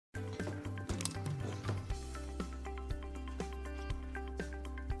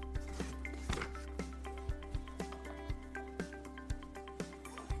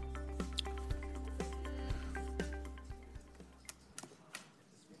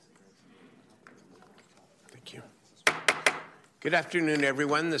Good afternoon,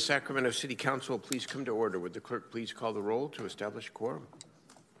 everyone. The Sacramento City Council, please come to order. Would the clerk please call the roll to establish quorum?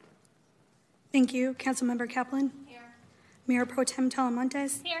 Thank you. Councilmember Kaplan? Here. Mayor Pro Tem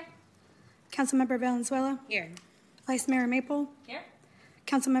Talamontes? Here. Councilmember Valenzuela? Here. Vice Mayor Maple? Here.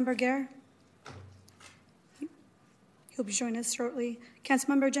 Councilmember Guerre? He'll be joining us shortly.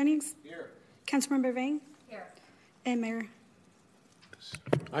 Councilmember Jennings? Here. Councilmember Vang? Here. And Mayor.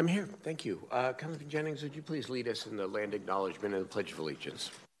 I'm here. Thank you. Councilman Jennings, would you please lead us in the land acknowledgement and the Pledge of Allegiance?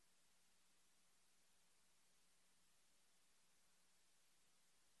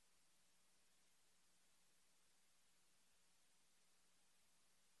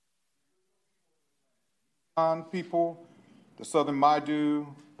 People, the Southern Maidu,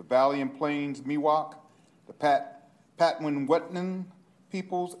 the Valley and Plains Miwok, the Patwin-Wet'en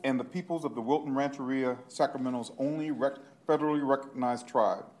peoples, and the peoples of the Wilton Rancheria, Sacramento's only federally recognized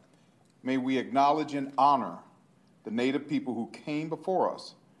tribe. May we acknowledge and honor the Native people who came before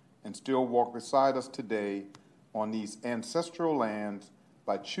us and still walk beside us today on these ancestral lands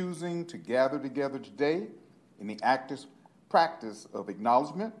by choosing to gather together today in the active practice of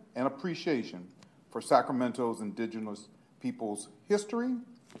acknowledgement and appreciation for Sacramento's indigenous people's history,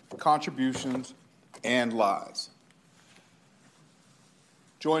 contributions, and lives.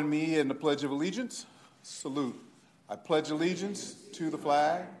 Join me in the Pledge of Allegiance. Salute. I pledge allegiance to the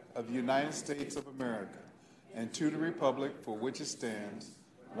flag of the United States of America and to the republic for which it stands,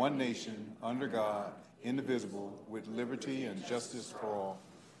 one nation, under God, indivisible, with liberty and justice for all.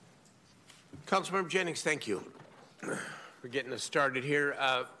 Councilmember Jennings, thank you. We're getting us started here.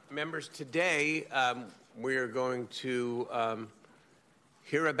 Members, today we're going to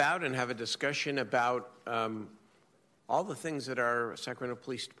hear about and have a discussion about all the things that our Sacramento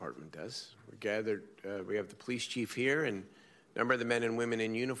Police Department does. We're gathered, we have the police chief here and a number of the men and women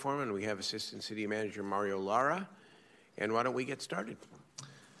in uniform, and we have Assistant City Manager Mario Lara. And why don't we get started?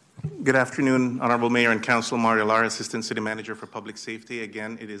 Good afternoon, Honorable Mayor and Council. Mario Lara, Assistant City Manager for Public Safety.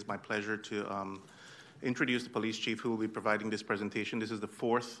 Again, it is my pleasure to introduce the police chief who will be providing this presentation. This is the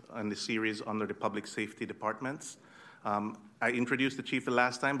fourth in the series under the public safety departments. I introduced the chief the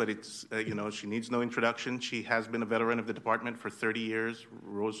last time, but it's, she needs no introduction. She has been a veteran of the department for 30 years,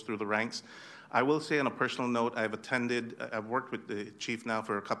 rose through the ranks. I will say on a personal note, I've worked with the chief now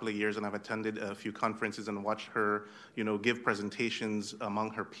for a couple of years, and I've attended a few conferences and watched her, give presentations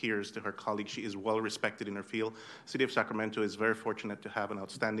among her peers to her colleagues. She is well respected in her field. City of Sacramento is very fortunate to have an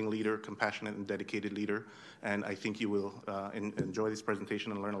outstanding leader, compassionate and dedicated leader, and I think you will enjoy this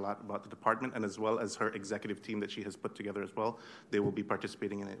presentation and learn a lot about the department, and as well as her executive team that she has put together as well. They will be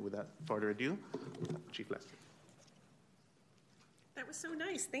participating in it. Without further ado, Chief Lester. That was so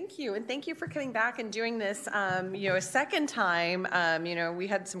nice. Thank you. And thank you for coming back and doing this, a second time. We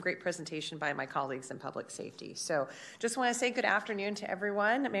had some great presentation by my colleagues in public safety. So just want to say good afternoon to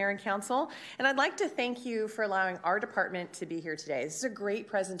everyone, Mayor and Council. And I'd like to thank you for allowing our department to be here today. This is a great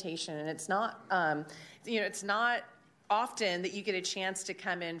presentation, and it's not, it's not often that you get a chance to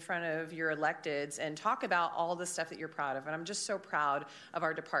come in front of your electeds and talk about all the stuff that you're proud of. And I'm just so proud of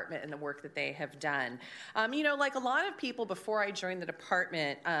our department and the work that they have done. Like a lot of people before I joined the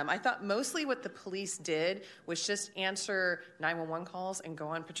department, I thought mostly what the police did was just answer 911 calls and go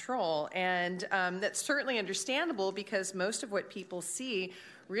on patrol. And that's certainly understandable because most of what people see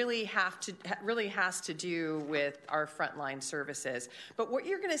really has to do with our frontline services. But what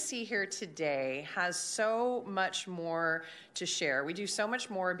you're going to see here today has so much more to share. We do so much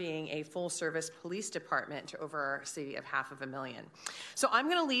more being a full-service police department to over our city of 500,000. So I'm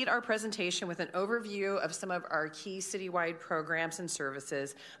going to lead our presentation with an overview of some of our key citywide programs and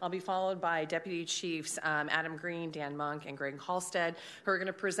services. I'll be followed by Deputy Chiefs Adam Green, Dan Monk, and Greg Halstead, who are going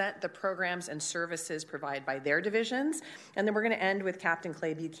to present the programs and services provided by their divisions. And then we're going to end with Captain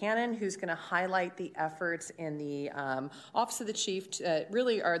Clay Buchanan, who's going to highlight the efforts in the Office of the Chief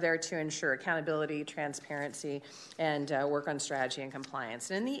really are there to ensure accountability, transparency, and work on strategy and compliance.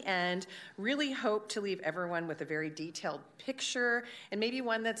 And in the end, really hope to leave everyone with a very detailed picture and maybe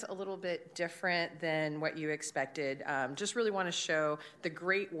one that's a little bit different than what you expected. Just really want to show the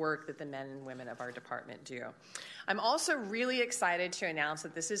great work that the men and women of our department do. I'm also really excited to announce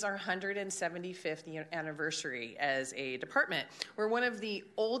that this is our 175th anniversary as a department. We're one of the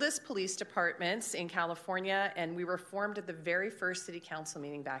oldest police departments in California, and we were formed at the very first city council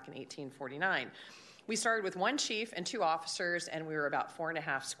meeting back in 1849. We started with one chief and 2 officers, and we were about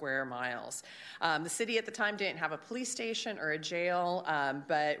 4.5 square miles. The city at the time didn't have a police station or a jail,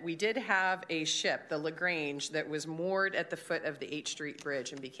 but we did have a ship, the LaGrange, that was moored at the foot of the 8th Street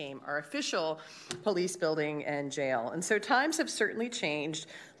Bridge and became our official police building and jail. And so times have certainly changed.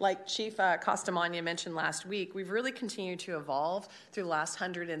 Like Chief Costamagna mentioned last week, we've really continued to evolve through the last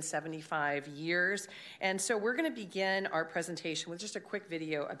 175 years. And so we're going to begin our presentation with just a quick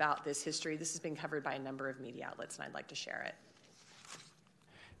video about this history. This has been covered by a number of media outlets, and I'd like to share it.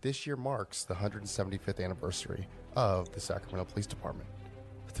 This year marks the 175th anniversary of the Sacramento Police Department.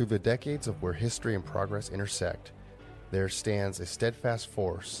 Through the decades of where history and progress intersect, there stands a steadfast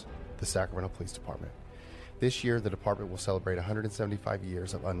force, the Sacramento Police Department. This year, the department will celebrate 175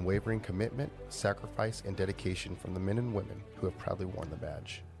 years of unwavering commitment, sacrifice, and dedication from the men and women who have proudly worn the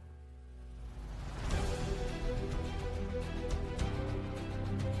badge.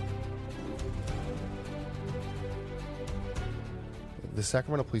 The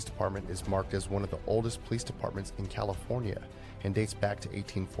Sacramento Police Department is marked as one of the oldest police departments in California and dates back to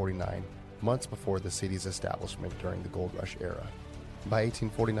 1849, months before the city's establishment during the Gold Rush era. By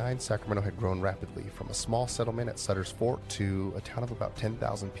 1849, Sacramento had grown rapidly from a small settlement at Sutter's Fort to a town of about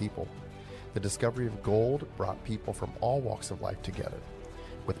 10,000 people. The discovery of gold brought people from all walks of life together.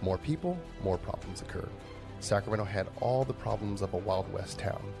 With more people, more problems occurred. Sacramento had all the problems of a Wild West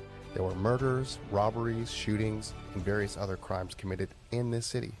town. There were murders, robberies, shootings, and various other crimes committed in this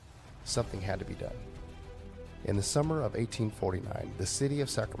city. Something had to be done. In the summer of 1849, the city of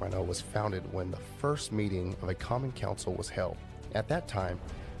Sacramento was founded when the first meeting of a common council was held. At that time,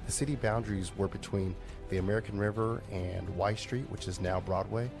 the city boundaries were between the American River and Y Street, which is now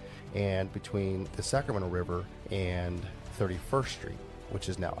Broadway, and between the Sacramento River and 31st Street, which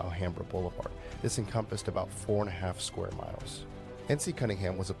is now Alhambra Boulevard. This encompassed about 4.5 square miles. N.C.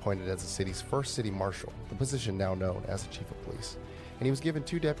 Cunningham was appointed as the city's first city marshal, the position now known as the chief of police, and he was given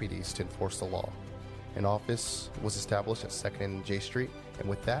 2 deputies to enforce the law. An office was established at 2nd and J Street, and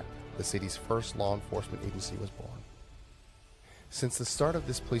with that, the city's first law enforcement agency was born. Since the start of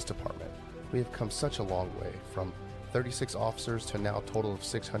this police department, we have come such a long way, from 36 officers to now a total of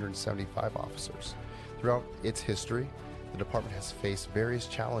 675 officers. Throughout its history, the department has faced various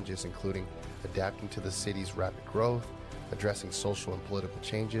challenges, including adapting to the city's rapid growth, addressing social and political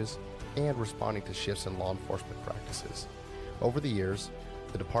changes, and responding to shifts in law enforcement practices. Over the years,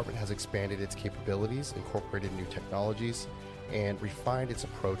 the department has expanded its capabilities, incorporated new technologies, and refined its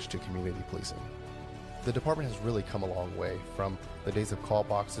approach to community policing. The department has really come a long way, from the days of call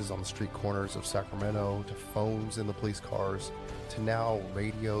boxes on the street corners of Sacramento to phones in the police cars to now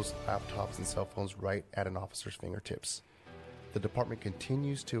radios, laptops, and cell phones right at an officer's fingertips. The department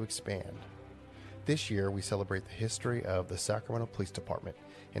continues to expand. This year, we celebrate the history of the Sacramento Police Department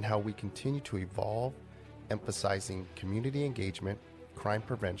and how we continue to evolve, emphasizing community engagement, crime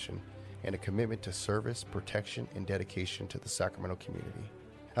prevention, and a commitment to service, protection, and dedication to the Sacramento community.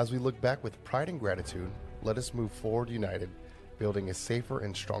 As we look back with pride and gratitude, let us move forward united, building a safer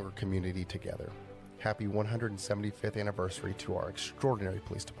and stronger community together. Happy 175th anniversary to our extraordinary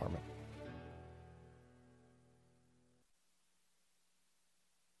police department.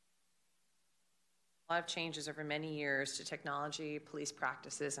 A lot of changes over many years to technology, police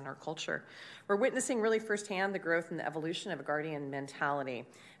practices, and our culture. We're witnessing really firsthand the growth and the evolution of a guardian mentality.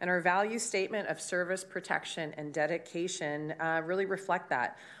 And our value statement of service, protection, and dedication really reflect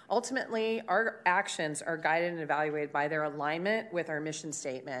that. Ultimately, our actions are guided and evaluated by their alignment with our mission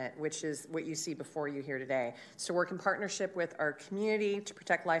statement, which is what you see before you here today. So work in partnership with our community to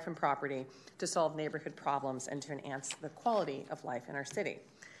protect life and property, to solve neighborhood problems, and to enhance the quality of life in our city.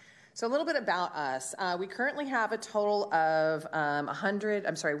 So a little bit about us. We currently have a total of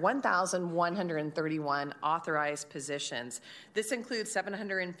 1,131 authorized positions. This includes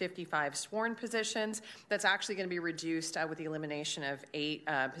 755 sworn positions. That's actually going to be reduced with the elimination of 8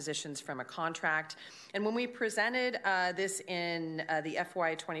 positions from a contract. And when we presented this in the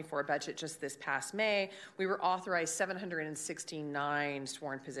FY24 budget just this past May, we were authorized 769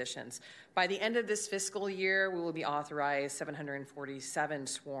 sworn positions. By the end of this fiscal year, we will be authorized 747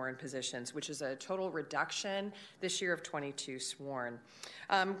 sworn positions, which is a total reduction this year of 22 sworn.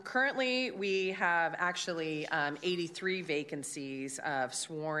 Currently, we have actually 83 vacancies of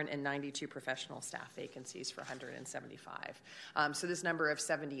sworn and 92 professional staff vacancies for 175. So this number of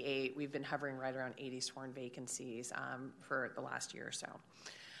 78, we've been hovering right around 80 sworn vacancies for the last year or so.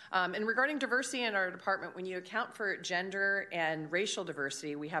 And regarding diversity in our department, when you account for gender and racial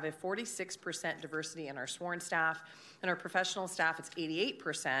diversity, we have a 46% diversity in our sworn staff. In our professional staff, it's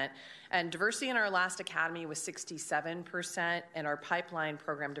 88%. And diversity in our last academy was 67%. And our pipeline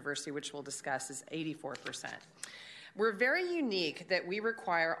program diversity, which we'll discuss, is 84%. We're very unique that we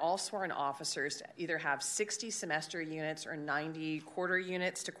require all sworn officers to either have 60 semester units or 90 quarter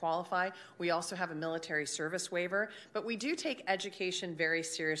units to qualify. We also have a military service waiver, but we do take education very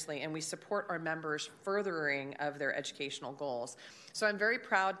seriously, and we support our members' furthering of their educational goals. So I'm very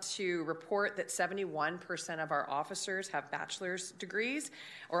proud to report that 71% of our officers have bachelor's degrees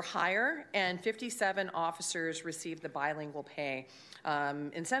or higher, and 57 officers receive the bilingual pay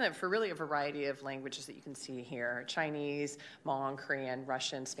incentive for really a variety of languages that you can see here: Chinese, Hmong, Korean,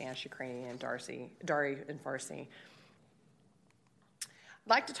 Russian, Spanish, Ukrainian, Dari, and Farsi. I'd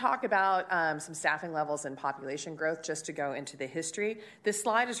like to talk about some staffing levels and population growth, just to go into the history. This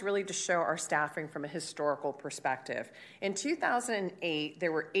slide is really to show our staffing from a historical perspective. In 2008,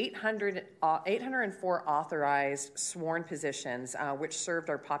 there were 804 authorized sworn positions, which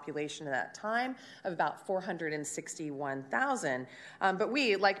served our population at that time of about 461,000. But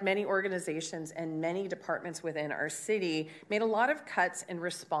we, like many organizations and many departments within our city, made a lot of cuts in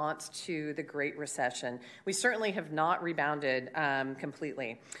response to the Great Recession. We certainly have not rebounded completely.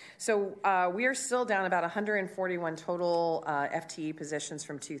 So we are still down about 141 total FTE positions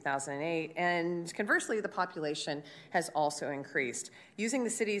from 2008, and conversely, the population has also increased. Using the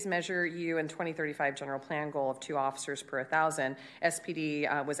city's Measure U and 2035 general plan goal of 2 officers per 1,000,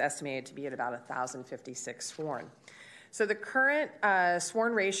 SPD was estimated to be at about 1,056 sworn. So the current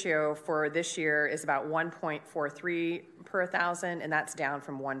sworn ratio for this year is about 1.43 per 1,000, and that's down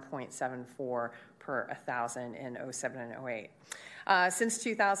from 1.74 per 1,000 in 07 and 08. Since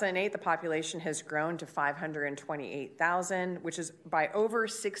 2008, the population has grown to 528,000, which is by over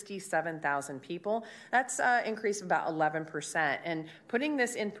 67,000 people. That's an increase of about 11%. And putting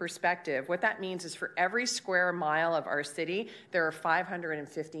this in perspective, what that means is for every square mile of our city, there are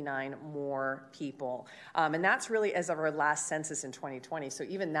 559 more people. And that's really as of our last census in 2020, so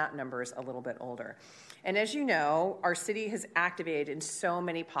even that number is a little bit older. And as you know, our city has activated in so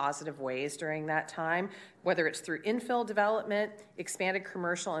many positive ways during that time, whether it's through infill development, expanded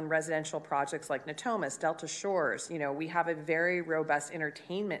commercial and residential projects like Natomas, Delta Shores. You know, we have a very robust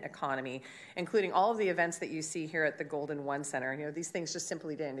entertainment economy, including all of the events that you see here at the Golden One Center. You know, these things just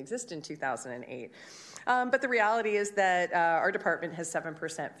simply didn't exist in 2008. But the reality is that our department has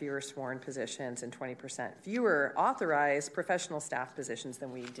 7% fewer sworn positions and 20% fewer authorized professional staff positions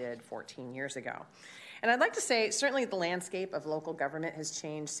than we did 14 years ago. And I'd like to say, certainly the landscape of local government has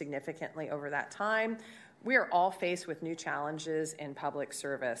changed significantly over that time. We are all faced with new challenges in public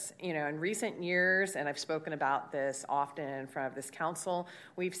service. You know, in recent years, and I've spoken about this often in front of this council,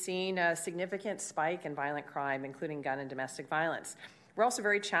 we've seen a significant spike in violent crime, including gun and domestic violence. We're also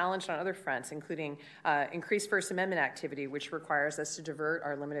very challenged on other fronts, including increased First Amendment activity, which requires us to divert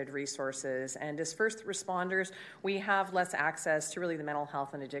our limited resources. And as first responders, we have less access to really the mental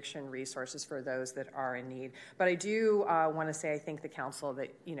health and addiction resources for those that are in need. But I do want to say I thank the council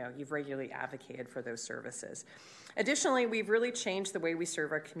that, you know, you've regularly advocated for those services. Additionally, we've really changed the way we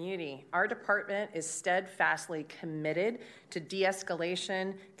serve our community. Our department is steadfastly committed to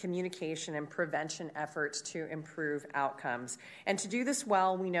de-escalation, communication, and prevention efforts to improve outcomes. And to do this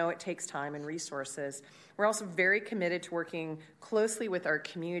well, we know it takes time and resources. We're also very committed to working closely with our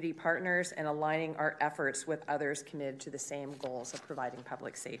community partners and aligning our efforts with others committed to the same goals of providing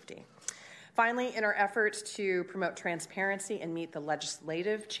public safety. Finally, in our efforts to promote transparency and meet the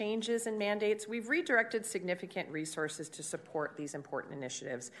legislative changes and mandates, we've redirected significant resources to support these important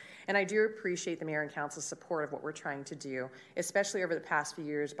initiatives. And I do appreciate the Mayor and Council's support of what we're trying to do, especially over the past few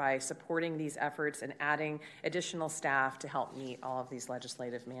years by supporting these efforts and adding additional staff to help meet all of these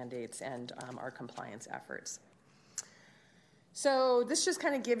legislative mandates and our compliance efforts. So this just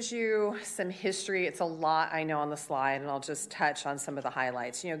kind of gives you some history. It's a lot, I know, on the slide, and I'll just touch on some of the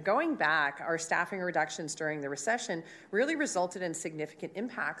highlights. You know, going back, our staffing reductions during the recession really resulted in significant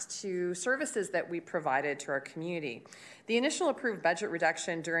impacts to services that we provided to our community. The initial approved budget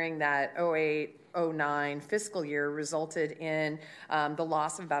reduction during that 08-09 fiscal year resulted in the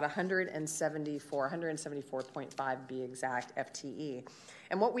loss of about 174.5 be exact, FTE.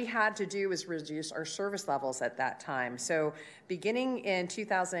 And what we had to do was reduce our service levels at that time. So beginning in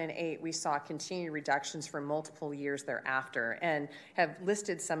 2008, we saw continued reductions for multiple years thereafter and have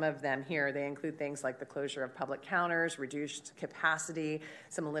listed some of them here. They include things like the closure of public counters, reduced capacity,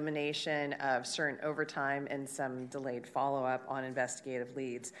 some elimination of certain overtime, and some delayed follow-up on investigative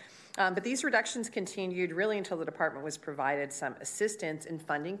leads. But these reductions discussions continued really until the department was provided some assistance in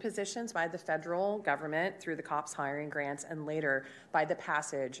funding positions by the federal government through the COPS hiring grants, and later by the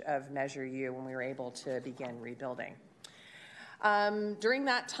passage of Measure U when we were able to begin rebuilding. During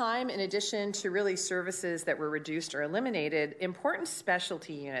that time, in addition to really services that were reduced or eliminated, important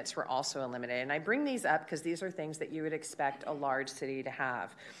specialty units were also eliminated. And I bring these up because these are things that you would expect a large city to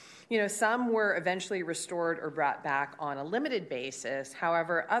have. Some were eventually restored or brought back on a limited basis.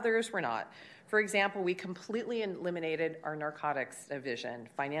 However, others were not. For example, we completely eliminated our narcotics division,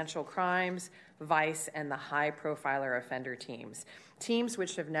 financial crimes, vice, and the high profiler offender teams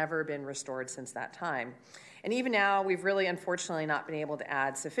which have never been restored since that time. And even now, we've really unfortunately not been able to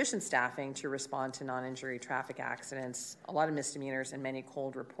add sufficient staffing to respond to non-injury traffic accidents, a lot of misdemeanors, and many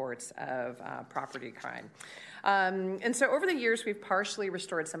cold reports of property crime. And so over the years, we've partially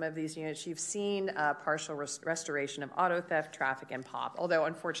restored some of these units. You've seen partial restoration of auto theft, traffic, and POP, although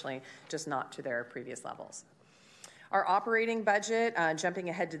unfortunately just not to their previous levels. Our operating budget, jumping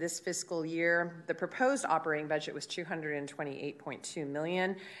ahead to this fiscal year, the proposed operating budget was $228.2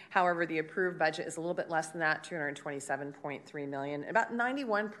 million. However, the approved budget is a little bit less than that, $227.3 million. About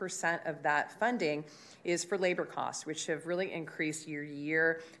 91% of that funding is for labor costs, which have really increased year to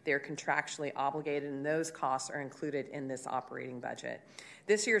year. They're contractually obligated, and those costs are included in this operating budget.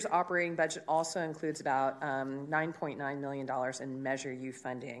 This year's operating budget also includes about $9.9 million in Measure U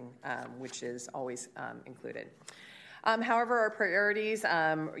funding, which is always included. However, our priorities,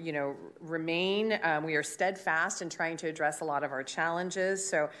 remain. We are steadfast in trying to address a lot of our challenges.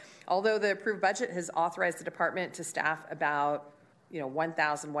 So, although the approved budget has authorized the department to staff about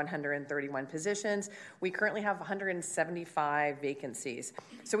 1,131 positions. We currently have 175 vacancies.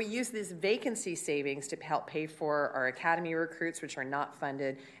 So we use these vacancy savings to help pay for our academy recruits, which are not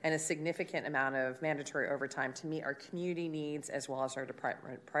funded, and a significant amount of mandatory overtime to meet our community needs as well as our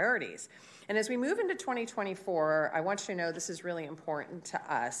department priorities. And as we move into 2024, I want you to know this is really important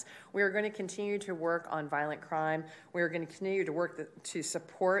to us. We are going to continue to work on violent crime. We are going to continue to work to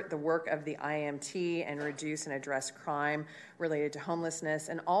support the work of the IMT and reduce and address crime related to homelessness,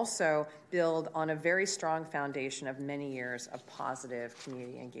 and also build on a very strong foundation of many years of positive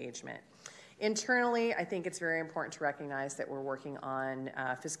community engagement. Internally, I think it's very important to recognize that we're working on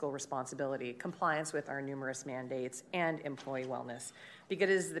fiscal responsibility, compliance with our numerous mandates, and employee wellness, because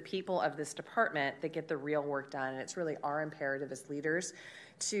it is the people of this department that get the real work done, and it's really our imperative as leaders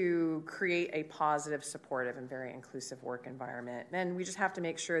to create a positive, supportive, and very inclusive work environment. And we just have to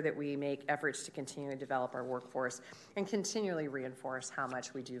make sure that we make efforts to continue to develop our workforce and continually reinforce how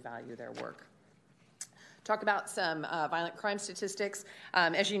much we do value their work. Talk about some violent crime statistics.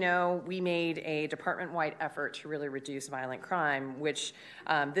 As you know, we made a department-wide effort to really reduce violent crime, which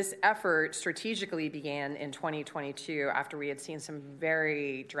this effort strategically began in 2022 after we had seen some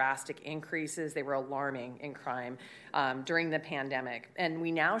very drastic increases. They were alarming in crime during the pandemic. And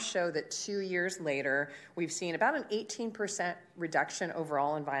we now show that 2 years later, we've seen about an 18% reduction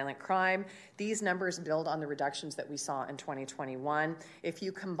overall in violent crime. These numbers build on the reductions that we saw in 2021. If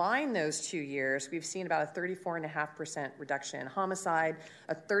you combine those 2 years, we've seen about a 34.5% reduction in homicide,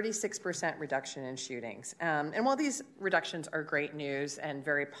 a 36% reduction in shootings. And while these reductions are great news and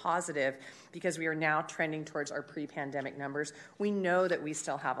very positive because we are now trending towards our pre-pandemic numbers, we know that we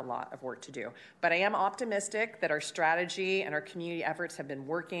still have a lot of work to do. But I am optimistic that our strategy and our community efforts have been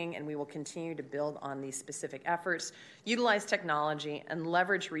working, and we will continue to build on these specific efforts, utilize technology, and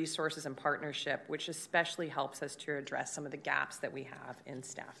leverage resources and partnership, which especially helps us to address some of the gaps that we have in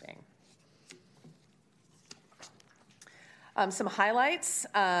staffing. Some highlights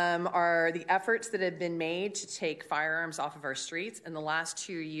are the efforts that have been made to take firearms off of our streets. In the last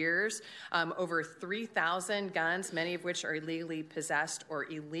 2 years, over 3,000 guns, many of which are illegally possessed or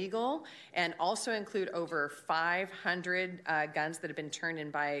illegal, and also include over 500 guns that have been turned in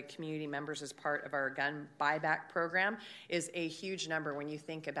by community members as part of our gun buyback program, is a huge number when you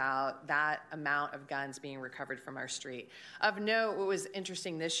think about that amount of guns being recovered from our street. Of note, what was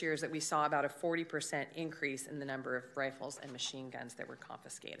interesting this year is that we saw about a 40% increase in the number of rifles and machine guns that were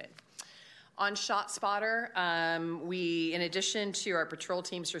confiscated. On ShotSpotter, we, in addition to our patrol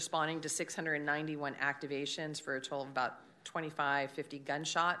teams responding to 691 activations for a total of about 50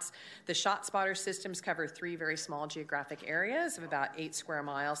 gunshots. The ShotSpotter systems cover 3 very small geographic areas of about 8 square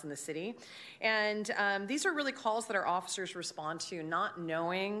miles in the city. And these are really calls that our officers respond to, not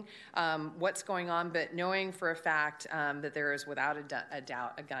knowing what's going on, but knowing for a fact that there is without a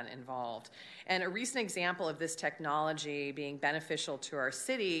doubt a gun involved. And a recent example of this technology being beneficial to our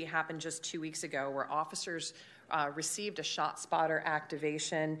city happened just 2 weeks ago, where officers received a ShotSpotter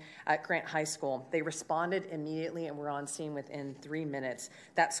activation at Grant High School. They responded immediately and were on scene within 3 minutes.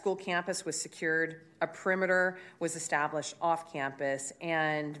 That school campus was secured, a perimeter was established off campus,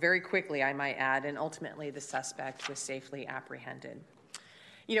 and very quickly, I might add, and ultimately the suspect was safely apprehended.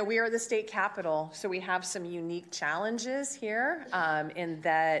 You know, we are the state capital, so we have some unique challenges here in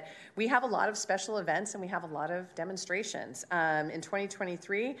that we have a lot of special events and we have a lot of demonstrations. In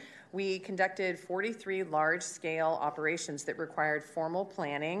 2023, we conducted 43 large-scale operations that required formal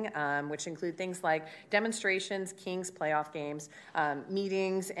planning, which include things like demonstrations, Kings playoff games,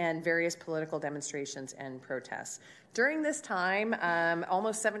 meetings, and various political demonstrations and protests. During this time,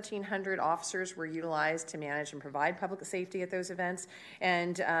 almost 1,700 officers were utilized to manage and provide public safety at those events,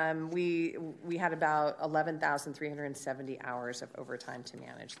 and we had about 11,370 hours of overtime to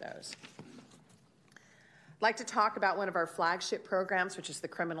manage those. I'd like to talk about one of our flagship programs, which is the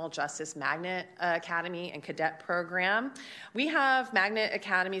Criminal Justice Magnet Academy and Cadet Program. We have Magnet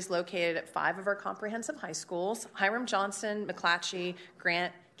Academies located at 5 of our comprehensive high schools: Hiram Johnson, McClatchy,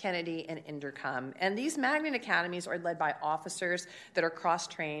 Grant, Kennedy, and Inderkum. And these Magnet Academies are led by officers that are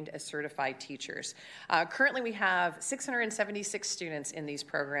cross-trained as certified teachers. Currently, we have 676 students in these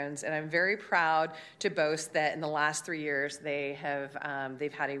programs, and I'm very proud to boast that in the last 3 years, they've had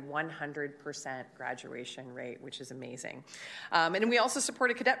a 100% graduation rate, which is amazing. And we also support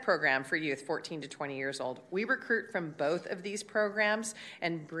a cadet program for youth 14 to 20 years old. We recruit from both of these programs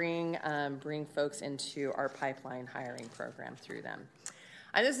and bring folks into our pipeline hiring program through them.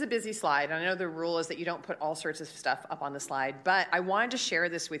 And this is a busy slide. I know the rule is that you don't put all sorts of stuff up on the slide, but I wanted to share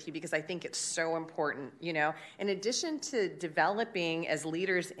this with you because I think it's so important. You know, in addition to developing as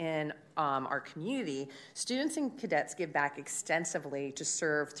leaders in our community, students and cadets give back extensively to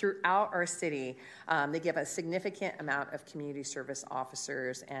serve throughout our city. They give a significant amount of community service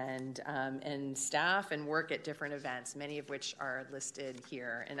officers and staff and work at different events, many of which are listed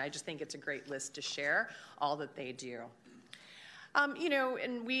here. And I just think it's a great list to share all that they do. You know,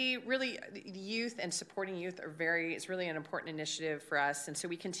 and we really, youth and supporting youth it's really an important initiative for us. And so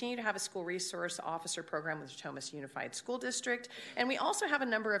we continue to have a school resource officer program with the Thomas Unified School District. And we also have a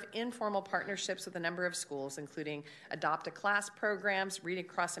number of informal partnerships with a number of schools, including Adopt a Class programs, Read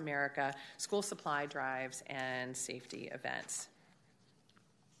Across America, school supply drives, and safety events.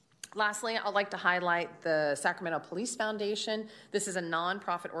 Lastly, I'd like to highlight the Sacramento Police Foundation. This is a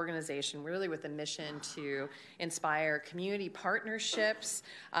nonprofit organization really with a mission to inspire community partnerships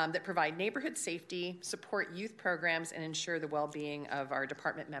that provide neighborhood safety, support youth programs, and ensure the well-being of our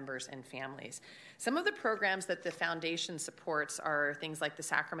department members and families. Some of the programs that the foundation supports are things like the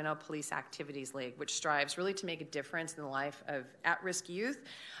Sacramento Police Activities League, which strives really to make a difference in the life of at-risk youth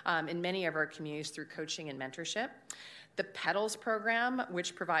in many of our communities through coaching and mentorship. The Pedals program,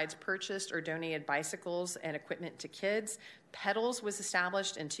 which provides purchased or donated bicycles and equipment to kids. Pedals was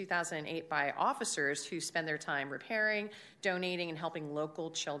established in 2008 by officers who spend their time repairing, donating, and helping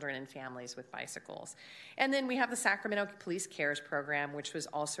local children and families with bicycles. And then we have the Sacramento Police Cares program, which was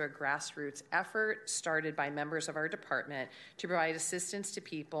also a grassroots effort started by members of our department to provide assistance to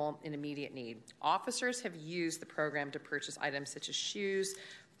people in immediate need. Officers have used the program to purchase items such as shoes,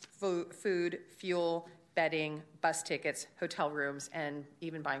 food, fuel, bedding, bus tickets, hotel rooms, and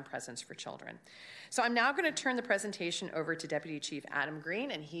even buying presents for children. So I'm now going to turn the presentation over to Deputy Chief Adam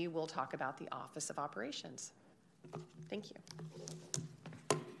Green, and he will talk about the Office of Operations. Thank you.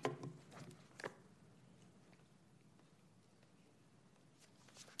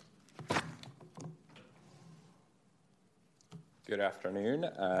 Good afternoon,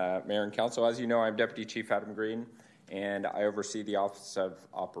 Mayor and Council. As you know, I'm Deputy Chief Adam Green, and I oversee the Office of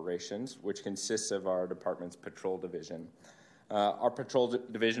Operations, which consists of our department's patrol division. Our patrol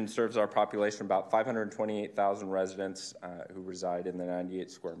division serves our population, about 528,000 residents who reside in the 98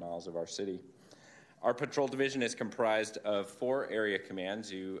 square miles of our city. Our patrol division is comprised of 4 area commands.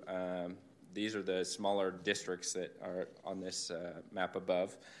 These are the smaller districts that are on this map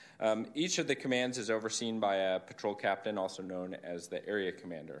above. Each of the commands is overseen by a patrol captain, also known as the area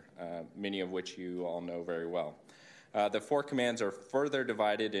commander, many of which you all know very well. The 4 commands are further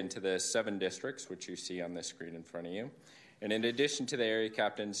divided into the 7 districts, which you see on the screen in front of you. And in addition to the area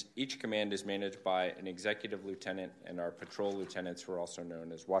captains, each command is managed by an executive lieutenant, and our patrol lieutenants were also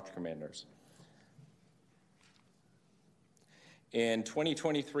known as watch commanders. In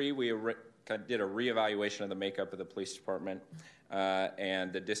 2023, we did a reevaluation of the makeup of the police department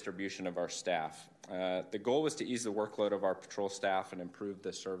and the distribution of our staff. The goal was to ease the workload of our patrol staff and improve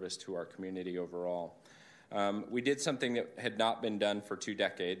the service to our community overall. We did something that had not been done for 2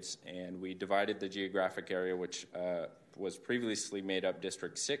 decades, and we divided the geographic area, which was previously made up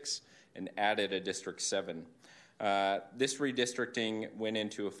District 6, and added a District 7. This redistricting went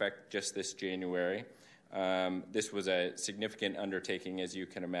into effect just this January. This was a significant undertaking, as you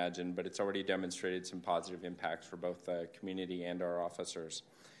can imagine, but it's already demonstrated some positive impacts for both the community and our officers.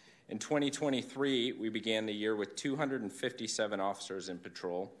 In 2023, we began the year with 257 officers in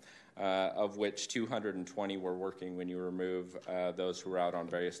patrol, of which 220 were working when you remove those who were out on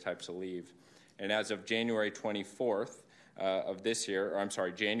various types of leave. And as of January 24th of this year, or I'm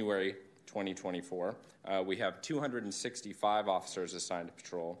sorry, January 2024, we have 265 officers assigned to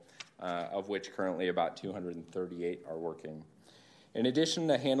patrol, of which currently about 238 are working. In addition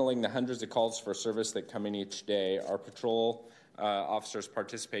to handling the hundreds of calls for service that come in each day, our patrol officers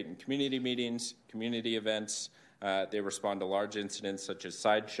participate in community meetings, community events. They respond to large incidents such as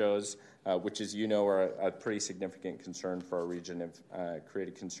sideshows, which, as you know, are a pretty significant concern for our region and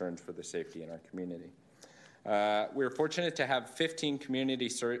created concerns for the safety in our community. We're fortunate to have 15 community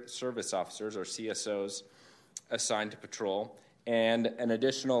service officers, or CSOs, assigned to patrol, and an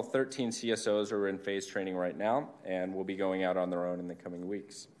additional 13 CSOs are in phase training right now and will be going out on their own in the coming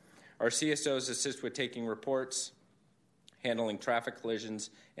weeks. Our CSOs assist with taking reports, handling traffic collisions,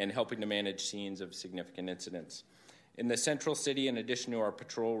 and helping to manage scenes of significant incidents. In the Central City, in addition to our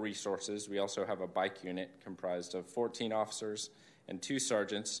patrol resources, we also have a bike unit comprised of 14 officers and 2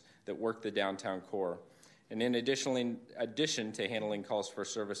 sergeants that work the downtown core. And in addition to handling calls for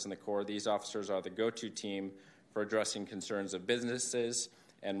service in the core, these officers are the go-to team for addressing concerns of businesses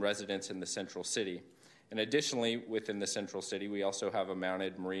and residents in the Central City. And additionally, within the Central City, we also have a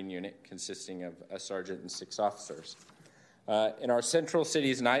mounted Marine unit consisting of a sergeant and 6 officers. In our Central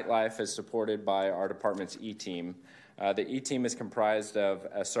City's nightlife is supported by our department's E-team. The E-team is comprised of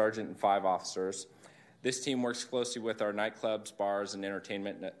a sergeant and 5 officers. This team works closely with our nightclubs, bars, and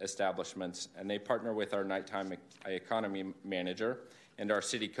entertainment establishments, and they partner with our nighttime economy manager and our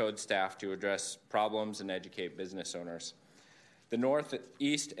city code staff to address problems and educate business owners. The North,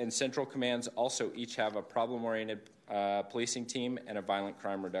 East, and Central Commands also each have a problem-oriented policing team and a violent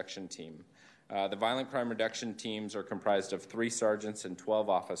crime reduction team. The violent crime reduction teams are comprised of 3 sergeants and 12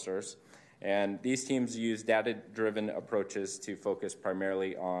 officers, and these teams use data-driven approaches to focus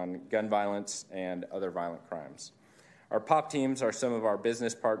primarily on gun violence and other violent crimes. Our POP teams are some of our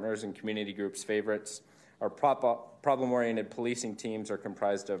business partners and community groups' favorites. Our problem-oriented policing teams are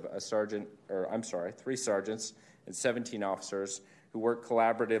comprised of 3 sergeants and 17 officers who work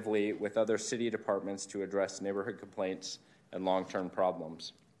collaboratively with other city departments to address neighborhood complaints and long-term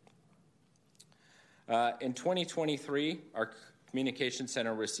problems. In 2023, our Communication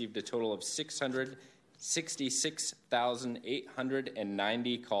Center received a total of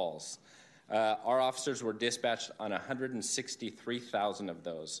 666,890 calls. Our officers were dispatched on 163,000 of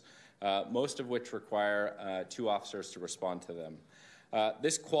those, most of which require 2 officers to respond to them.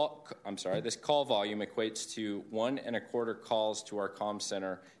 This call volume equates to 1.25 calls to our comm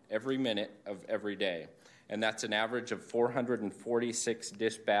center every minute of every day, and that's an average of 446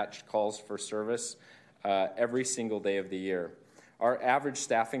 dispatched calls for service every single day of the year. Our average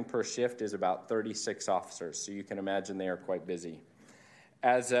staffing per shift is about 36 officers, so you can imagine they are quite busy.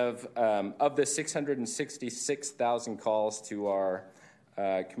 As of the 666,000 calls to our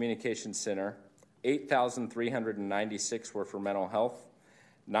communication center, 8,396 were for mental health,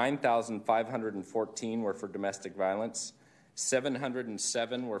 9,514 were for domestic violence,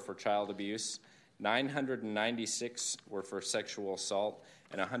 707 were for child abuse, 996 were for sexual assault,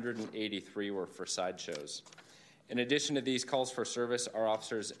 and 183 were for sideshows. In addition to these calls for service, our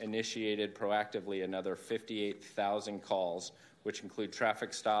officers initiated proactively another 58,000 calls, which include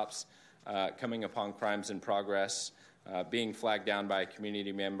traffic stops, coming upon crimes in progress, being flagged down by a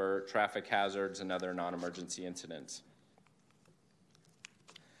community member, traffic hazards, and other non-emergency incidents.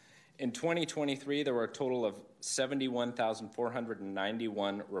 In 2023, there were a total of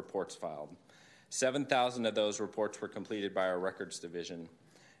 71,491 reports filed. 7,000 of those reports were completed by our records division,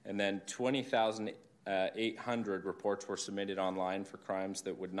 and then 20,800 reports were submitted online for crimes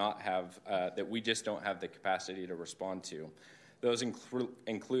that would not have, that we just don't have the capacity to respond to. Those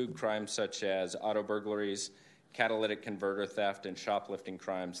include crimes such as auto burglaries, catalytic converter theft, and shoplifting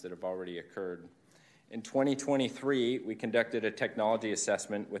crimes that have already occurred. In 2023, we conducted a technology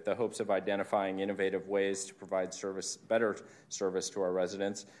assessment with the hopes of identifying innovative ways to provide better service to our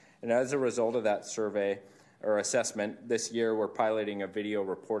residents. And as a result of that survey or assessment, this year we're piloting a video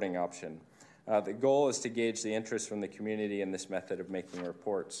reporting option. The goal is to gauge the interest from the community in this method of making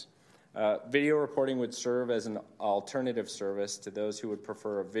reports. Video reporting would serve as an alternative service to those who would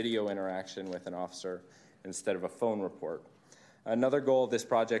prefer a video interaction with an officer instead of a phone report. Another goal of this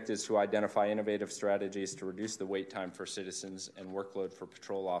project is to identify innovative strategies to reduce the wait time for citizens and workload for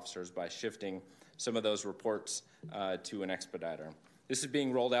patrol officers by shifting some of those reports to an expediter. This is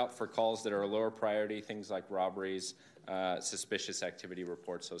being rolled out for calls that are a lower priority, things like robberies, suspicious activity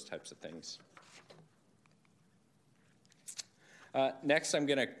reports, those types of things. Next,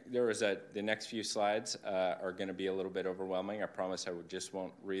 the next few slides are going to be a little bit overwhelming. I promise I just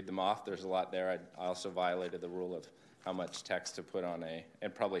won't read them off. There's a lot there. I also violated the rule of how much text to put on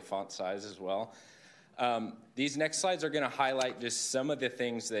and probably font size as well. These next slides are going to highlight just some of the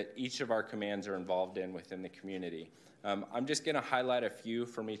things that each of our commands are involved in within the community. I'm just going to highlight a few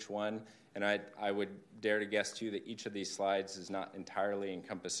from each one, and I would dare to guess, too, that each of these slides is not entirely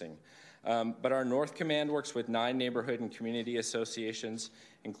encompassing. But our North Command works with 9 neighborhood and community associations,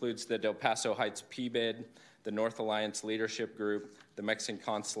 includes the Del Paso Heights PBID, the North Alliance Leadership Group, the Mexican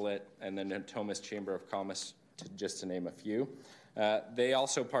Consulate, and the Natomas Chamber of Commerce, just to name a few. They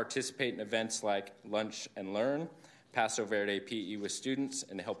also participate in events like Lunch and Learn, Paso Verde PE with students,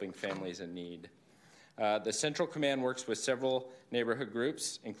 and helping families in need. The Central Command works with several neighborhood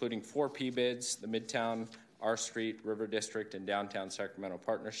groups, including 4 PBIDs, the Midtown, R Street, River District, and Downtown Sacramento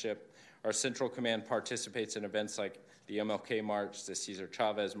Partnership. Our Central Command participates in events like the MLK March, the Cesar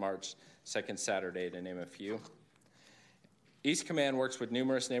Chavez March, Second Saturday, to name a few. East Command works with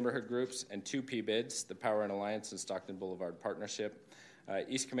numerous neighborhood groups and 2 PBIDs, the Power and Alliance and Stockton Boulevard Partnership.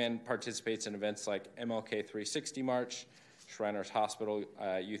 East Command participates in events like MLK 360 March, Shriners Hospital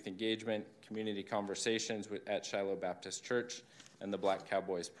Youth Engagement, Community Conversations at Shiloh Baptist Church, and the Black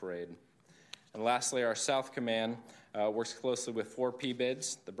Cowboys Parade. And lastly, our South Command works closely with 4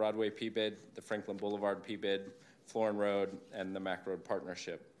 PBIDs, the Broadway PBID, the Franklin Boulevard PBID, Florin Road, and the Mac Road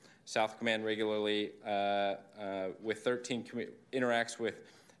Partnership. South Command regularly interacts with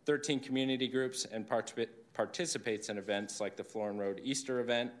 13 community groups and participates in events like the Florin Road Easter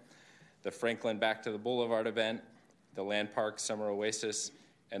event, the Franklin Back to the Boulevard event, the Land Park Summer Oasis,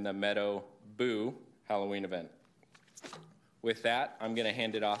 and the Meadow Boo Halloween event. With that, I'm going to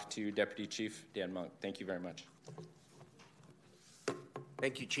hand it off to Deputy Chief Dan Monk. Thank you very much.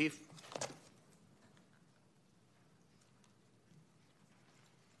 Thank you, Chief.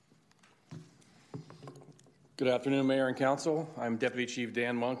 Good afternoon, Mayor and Council. I'm Deputy Chief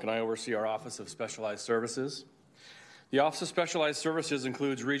Dan Monk, and I oversee our Office of Specialized Services. The Office of Specialized Services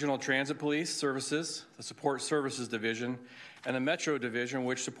includes Regional Transit Police Services, the Support Services Division, and the Metro Division,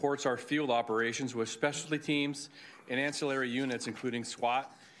 which supports our field operations with specialty teams and ancillary units, including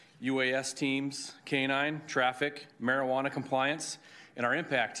SWAT, UAS teams, K-9, traffic, marijuana compliance, and our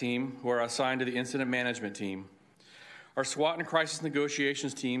impact team, who are assigned to the incident management team. Our SWAT and crisis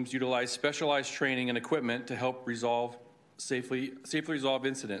negotiations teams utilize specialized training and equipment to help safely resolve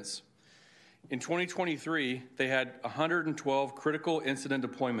incidents. In 2023, they had 112 critical incident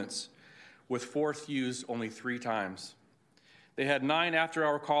deployments, with force used only 3 times. They had 9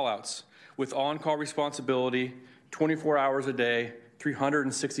 after-hour call-outs with on-call responsibility 24 hours a day,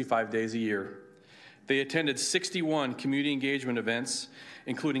 365 days a year. They attended 61 community engagement events,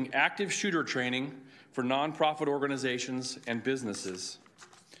 including active shooter training for nonprofit organizations and businesses.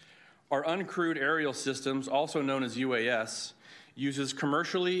 Our uncrewed aerial systems, also known as UAS, uses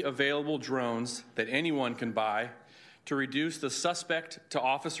commercially available drones that anyone can buy to reduce the suspect to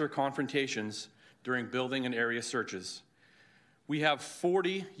officer confrontations during building and area searches. We have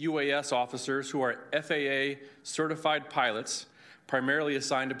 40 UAS officers who are FAA certified pilots, primarily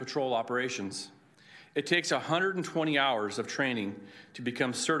assigned to patrol operations. It takes 120 hours of training to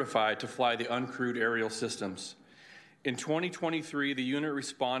become certified to fly the uncrewed aerial systems. In 2023, the unit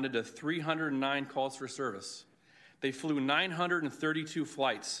responded to 309 calls for service. They flew 932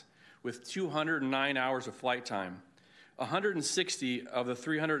 flights with 209 hours of flight time. 160 of the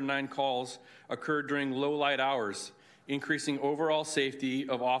 309 calls occurred during low light hours, increasing overall safety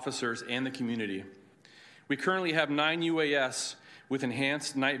of officers and the community. We currently have 9 UAS with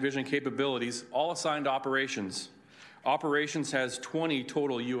enhanced night vision capabilities, all assigned to operations. Operations has 24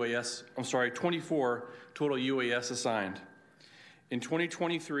 total UAS assigned. In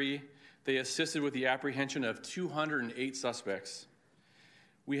 2023, they assisted with the apprehension of 208 suspects.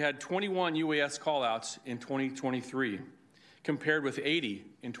 We had 21 UAS callouts in 2023, compared with 80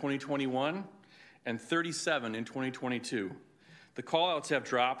 in 2021 and 37 in 2022. The callouts have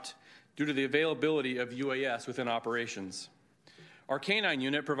dropped due to the availability of UAS within operations. Our K-9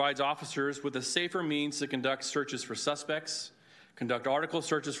 unit provides officers with a safer means to conduct searches for suspects, conduct article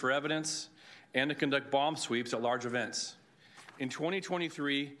searches for evidence, and to conduct bomb sweeps at large events. In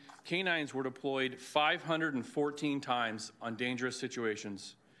 2023, K-9s were deployed 514 times on dangerous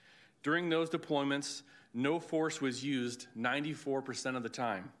situations. During those deployments, no force was used 94% of the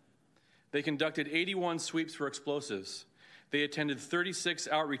time. They conducted 81 sweeps for explosives. They attended 36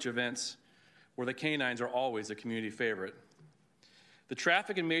 outreach events, where the canines are always a community favorite. The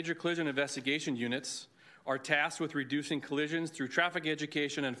traffic and major collision investigation units are tasked with reducing collisions through traffic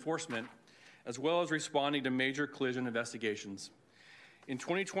education and enforcement, as well as responding to major collision investigations. In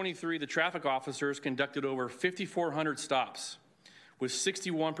 2023, the traffic officers conducted over 5,400 stops, with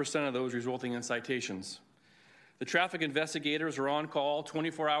 61% of those resulting in citations. The traffic investigators are on call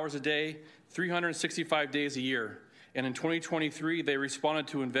 24 hours a day, 365 days a year, and in 2023, they responded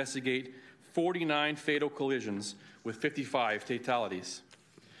to investigate 49 fatal collisions with 55 fatalities.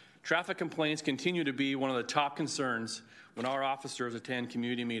 Traffic complaints continue to be one of the top concerns when our officers attend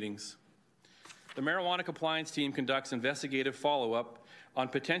community meetings. The marijuana compliance team conducts investigative follow-up on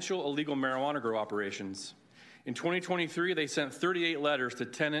potential illegal marijuana grow operations. In 2023, they sent 38 letters to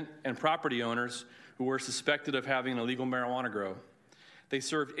tenant and property owners who were suspected of having an illegal marijuana grow. They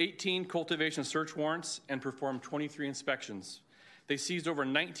served 18 cultivation search warrants and performed 23 inspections. They seized over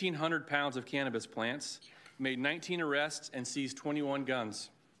 1,900 pounds of cannabis plants, made 19 arrests, and seized 21 guns.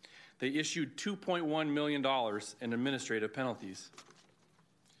 They issued $2.1 million in administrative penalties.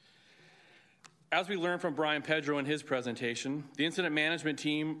 As we learned from Brian Pedro in his presentation, the incident management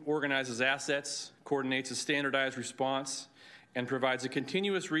team organizes assets, coordinates a standardized response, and provides a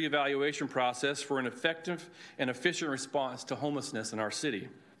continuous reevaluation process for an effective and efficient response to homelessness in our city.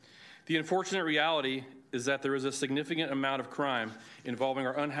 The unfortunate reality is that there is a significant amount of crime involving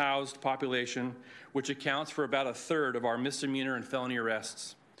our unhoused population, which accounts for about a third of our misdemeanor and felony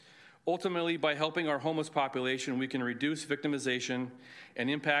arrests. Ultimately, by helping our homeless population, we can reduce victimization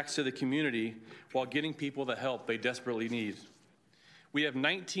and impacts to the community while getting people the help they desperately need. We have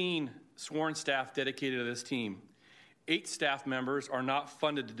 19 sworn staff dedicated to this team. 8 staff members are not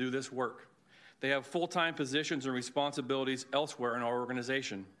funded to do this work. They have full-time positions and responsibilities elsewhere in our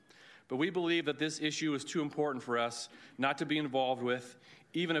organization. But we believe that this issue is too important for us not to be involved with,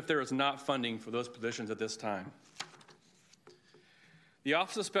 even if there is not funding for those positions at this time. The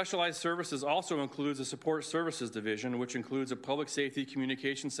Office of Specialized Services also includes a Support Services Division, which includes a Public Safety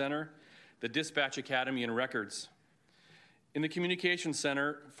Communication Center, the Dispatch Academy, and Records. In the Communication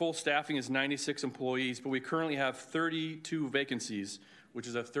Center, full staffing is 96 employees, but we currently have 32 vacancies, which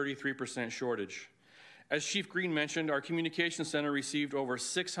is a 33% shortage. As Chief Green mentioned, our Communication Center received over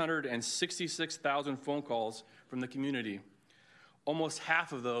 666,000 phone calls from the community. Almost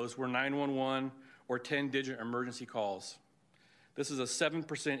half of those were 911 or 10-digit emergency calls. This is a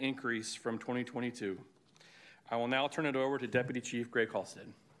 7% increase from 2022. I will now turn it over to Deputy Chief Greg Halstead.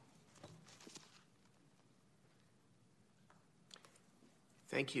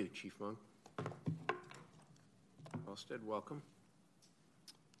 Thank you, Chief Monk. Halstead, welcome.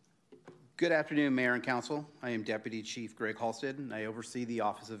 Good afternoon, Mayor and Council. I am Deputy Chief Greg Halstead, and I oversee the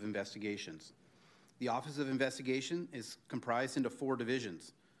Office of Investigations. The Office of Investigation is comprised into 4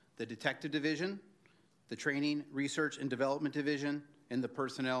 divisions: the Detective Division, the Training, Research, and Development Division, and the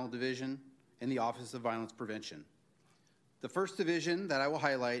Personnel Division, and the Office of Violence Prevention. The first division that I will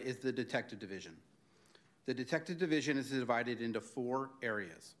highlight is the Detective Division. The Detective Division is divided into 4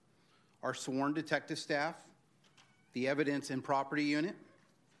 areas: our sworn detective staff, the Evidence and Property Unit,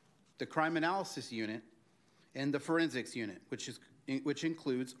 the Crime Analysis Unit, and the Forensics Unit, which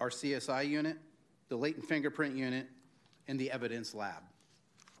includes our CSI Unit, the Latent Fingerprint Unit, and the Evidence Lab.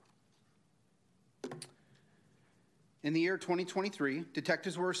 In the year 2023,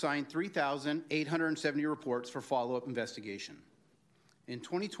 detectives were assigned 3,870 reports for follow-up investigation. In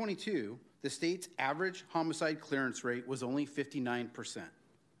 2022, the state's average homicide clearance rate was only 59%.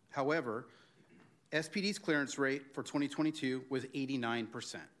 However, SPD's clearance rate for 2022 was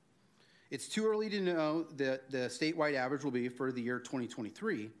 89%. It's too early to know that the statewide average will be for the year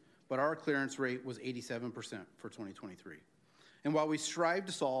 2023, but our clearance rate was 87% for 2023. And while we strive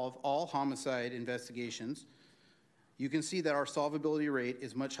to solve all homicide investigations, you can see that our solvability rate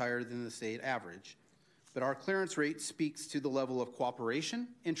is much higher than the state average. But our clearance rate speaks to the level of cooperation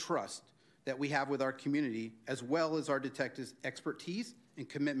and trust that we have with our community, as well as our detectives' expertise and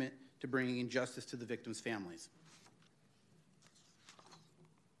commitment to bringing justice to the victims' families.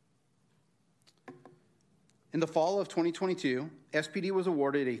 In the fall of 2022, SPD was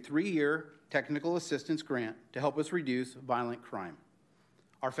awarded a 3-year technical assistance grant to help us reduce violent crime.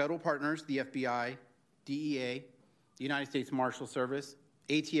 Our federal partners, the FBI, DEA, the United States Marshal Service,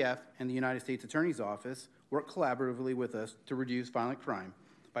 ATF, and the United States Attorney's Office work collaboratively with us to reduce violent crime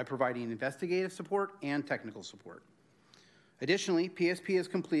by providing investigative support and technical support. Additionally, PSP has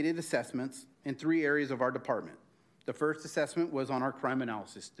completed assessments in 3 areas of our department. The first assessment was on our Crime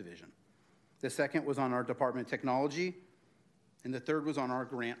Analysis Division. The second was on our Department of Technology, and the third was on our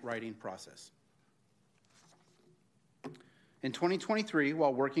grant writing process. In 2023,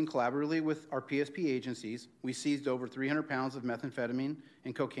 while working collaboratively with our PSP agencies, we seized over 300 pounds of methamphetamine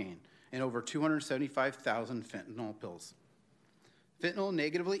and cocaine and over 275,000 fentanyl pills. Fentanyl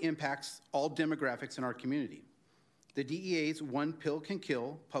negatively impacts all demographics in our community. The DEA's One Pill Can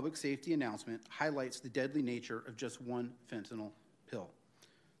Kill public safety announcement highlights the deadly nature of just one fentanyl pill.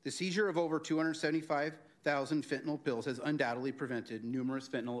 The seizure of over 275,000 fentanyl pills has undoubtedly prevented numerous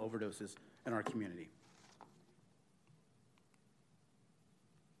fentanyl overdoses in our community.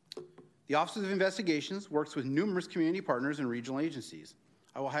 The Office of Investigations works with numerous community partners and regional agencies.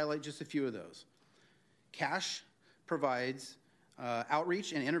 I will highlight just a few of those. CASH provides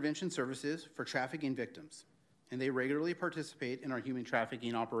outreach and intervention services for trafficking victims, and they regularly participate in our human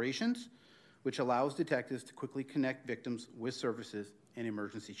trafficking operations, which allows detectives to quickly connect victims with services and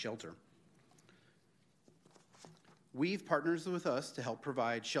emergency shelter. Weave partners with us to help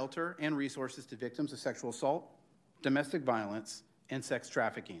provide shelter and resources to victims of sexual assault, domestic violence, and sex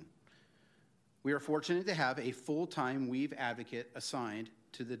trafficking. We are fortunate to have a full-time Weave advocate assigned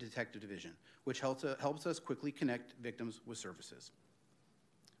to the Detective Division, which helps us quickly connect victims with services.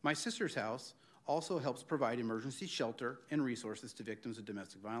 My Sister's House also helps provide emergency shelter and resources to victims of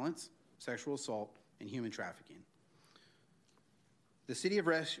domestic violence, sexual assault, and human trafficking. The City of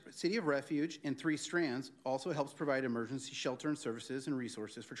Refuge in 3 Strands also helps provide emergency shelter and services and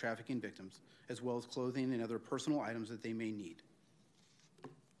resources for trafficking victims, as well as clothing and other personal items that they may need.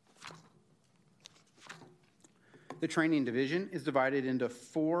 The Training Division is divided into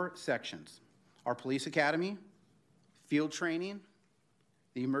 4 sections: our Police Academy, Field Training,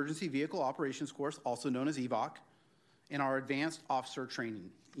 the Emergency Vehicle Operations Course, also known as EVOC, and our Advanced Officer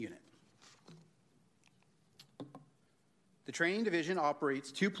Training Unit. The Training Division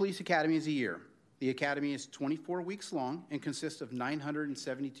operates 2 police academies a year. The academy is 24 weeks long and consists of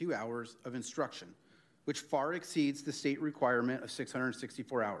 972 hours of instruction, which far exceeds the state requirement of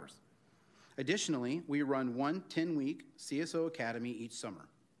 664 hours. Additionally, we run 1 10-week CSO academy each summer.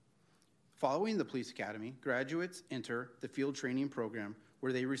 Following the police academy, graduates enter the field training program,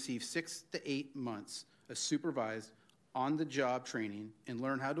 where they receive 6 to 8 months of supervised on-the-job training and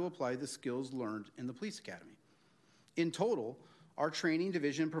learn how to apply the skills learned in the police academy. In total, our training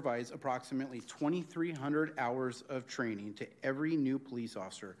division provides approximately 2,300 hours of training to every new police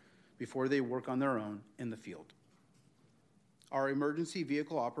officer before they work on their own in the field. Our emergency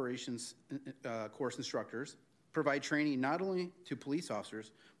vehicle operations course instructors provide training not only to police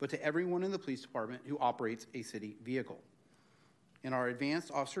officers, but to everyone in the police department who operates a city vehicle. And our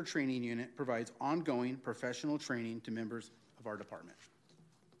Advanced Officer Training Unit provides ongoing professional training to members of our department.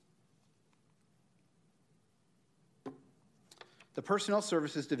 The Personnel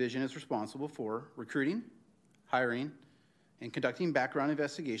Services Division is responsible for recruiting, hiring, and conducting background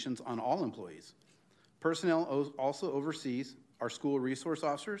investigations on all employees. Personnel also oversees our school resource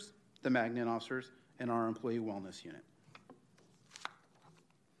officers, the magnet officers, and our employee wellness unit.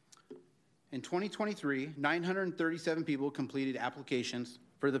 In 2023, 937 people completed applications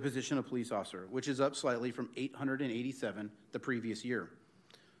for the position of police officer, which is up slightly from 887 the previous year.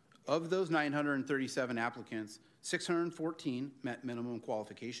 Of those 937 applicants, 614 met minimum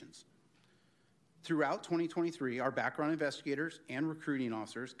qualifications. Throughout 2023, our background investigators and recruiting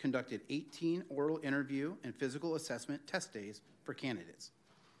officers conducted 18 oral interview and physical assessment test days for candidates.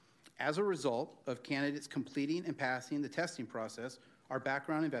 As a result of candidates completing and passing the testing process, our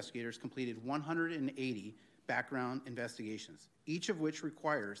background investigators completed 180 background investigations, each of which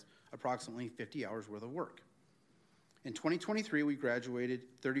requires approximately 50 hours worth of work. In 2023, we graduated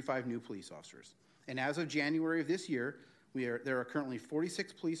 35 new police officers. And as of January of this year, there are currently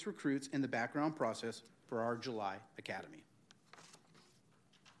 46 police recruits in the background process for our July Academy.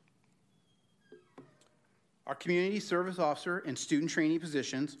 Our community service officer and student trainee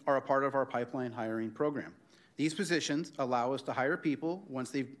positions are a part of our pipeline hiring program. These positions allow us to hire people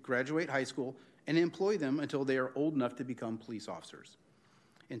once they graduate high school and employ them until they are old enough to become police officers.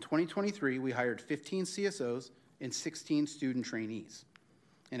 In 2023, we hired 15 CSOs and 16 student trainees.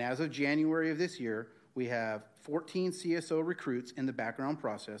 And as of January of this year, we have 14 CSO recruits in the background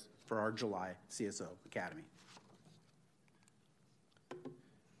process for our July CSO Academy.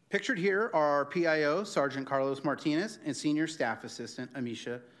 Pictured here are our PIO, Sergeant Carlos Martinez, and Senior Staff Assistant,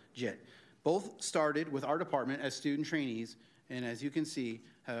 Amisha Jitt. Both started with our department as student trainees, and as you can see,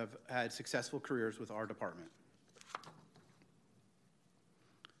 have had successful careers with our department.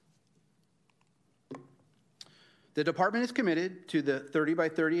 The department is committed to the 30 by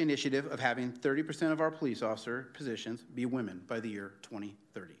 30 initiative of having 30% of our police officer positions be women by the year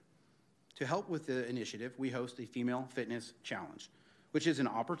 2030. To help with the initiative, we host a Female Fitness Challenge, which is an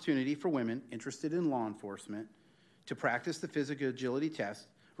opportunity for women interested in law enforcement to practice the physical agility test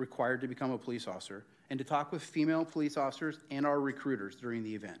required to become a police officer, and to talk with female police officers and our recruiters during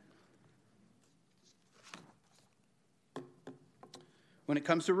the event. When it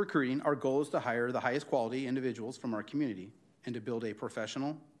comes to recruiting, our goal is to hire the highest quality individuals from our community and to build a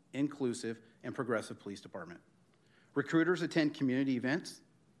professional, inclusive, and progressive police department. Recruiters attend community events,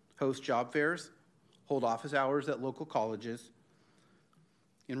 host job fairs, hold office hours at local colleges,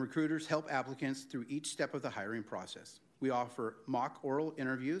 and recruiters help applicants through each step of the hiring process. We offer mock oral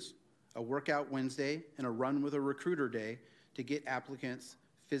interviews, a workout Wednesday, and a run with a recruiter day to get applicants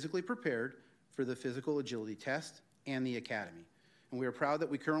physically prepared for the physical agility test and the academy. And we are proud that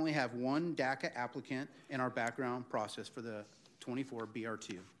we currently have one DACA applicant in our background process for the 24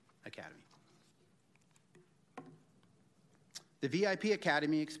 BR2 Academy. The VIP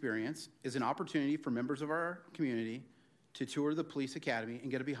Academy experience is an opportunity for members of our community to tour the police academy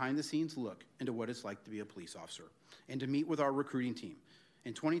and get a behind-the-scenes look into what it's like to be a police officer and to meet with our recruiting team.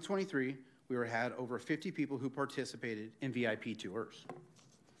 In 2023, we had over 50 people who participated in VIP tours.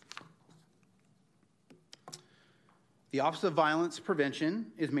 The Office of Violence Prevention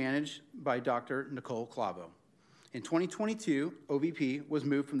is managed by Dr. Nicole Clavo. In 2022, OVP was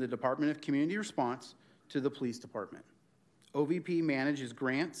moved from the Department of Community Response to the Police Department. OVP manages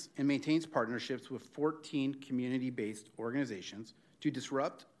grants and maintains partnerships with 14 community-based organizations to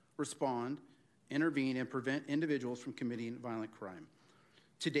disrupt, respond, intervene, and prevent individuals from committing violent crime.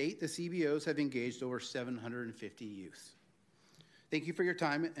 To date, the CBOs have engaged over 750 youth. Thank you for your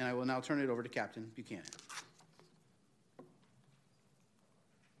time, and I will now turn it over to Captain Buchanan.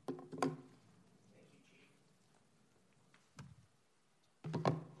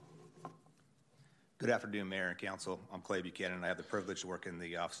 Good afternoon, Mayor and Council. I'm Clay Buchanan, and I have the privilege to work in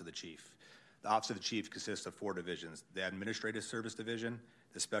the Office of the Chief. The Office of the Chief consists of 4 divisions: the Administrative Service Division,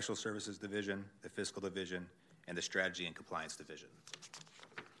 the Special Services Division, the Fiscal Division, and the Strategy and Compliance Division.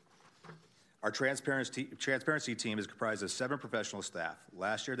 Our transparency team is comprised of 7 professional staff.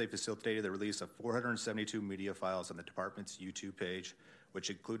 Last year, they facilitated the release of 472 media files on the department's YouTube page,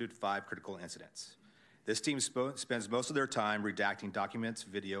 which included 5 critical incidents. This team spends most of their time redacting documents,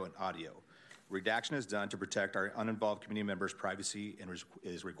 video, and audio. Redaction is done to protect our uninvolved community members' privacy and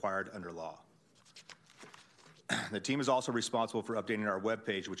is required under law. The team is also responsible for updating our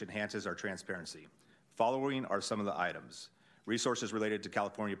webpage, which enhances our transparency. Following are some of the items: resources related to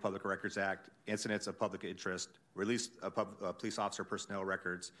California Public Records Act, incidents of public interest, release of police officer personnel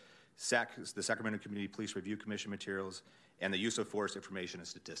records, the Sacramento Community Police Review Commission materials, and the use of force information and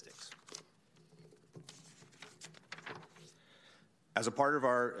statistics. As a part of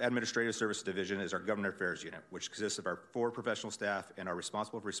our Administrative Service Division is our Government Affairs Unit, which consists of our 4 professional staff and are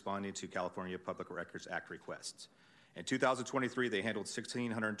responsible for responding to California Public Records Act requests. In 2023, they handled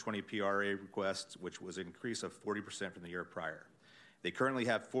 1,620 PRA requests, which was an increase of 40% from the year prior. They currently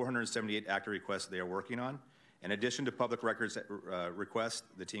have 478 active requests they are working on. In addition to public records requests,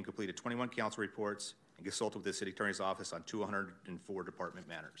 the team completed 21 council reports and consulted with the City Attorney's Office on 204 department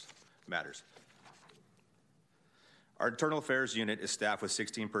matters. Our Internal Affairs Unit is staffed with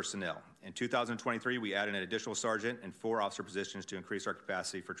 16 personnel. In 2023, we added an additional sergeant and 4 officer positions to increase our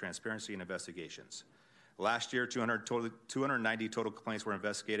capacity for transparency and investigations. Last year, 290 total complaints were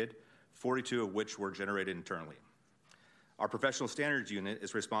investigated, 42 of which were generated internally. Our Professional Standards Unit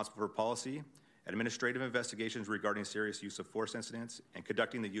is responsible for policy, administrative investigations regarding serious use of force incidents, and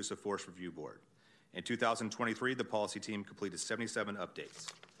conducting the Use of Force Review Board. In 2023, the policy team completed 77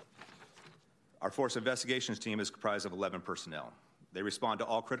 updates. Our Force Investigations team is comprised of 11 personnel. They respond to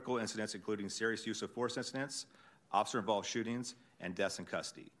all critical incidents, including serious use of force incidents, officer-involved shootings, and deaths in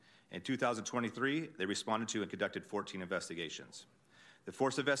custody. In 2023, they responded to and conducted 14 investigations. The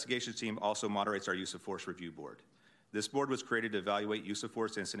Force Investigations team also moderates our Use of Force Review Board. This board was created to evaluate use of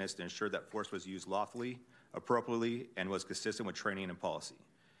force incidents to ensure that force was used lawfully, appropriately, and was consistent with training and policy.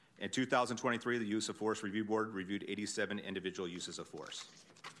 In 2023, the Use of Force Review Board reviewed 87 individual uses of force.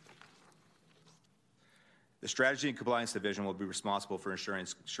 The Strategy and Compliance Division will be responsible for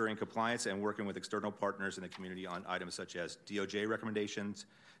ensuring compliance and working with external partners in the community on items such as DOJ recommendations,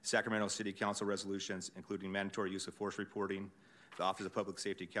 Sacramento City Council resolutions, including mandatory use of force reporting, the Office of Public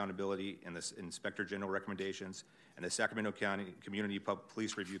Safety Accountability and the Inspector General recommendations, and the Sacramento County Community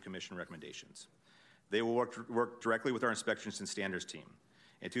Police Review Commission recommendations. They will work directly with our Inspections and Standards team.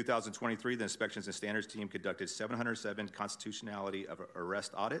 In 2023, the Inspections and Standards team conducted 707 constitutionality of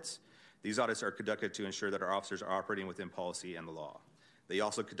arrest audits. These audits are conducted to ensure that our officers are operating within policy and the law. They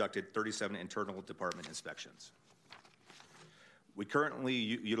also conducted 37 internal department inspections. We currently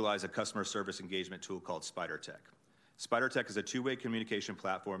utilize a customer service engagement tool called SpiderTech. SpiderTech is a two-way communication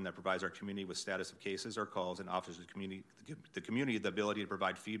platform that provides our community with status of cases or calls and offers the community the ability to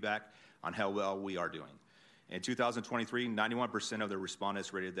provide feedback on how well we are doing. In 2023, 91% of the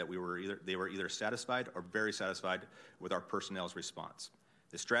respondents rated that they were either satisfied or very satisfied with our personnel's response.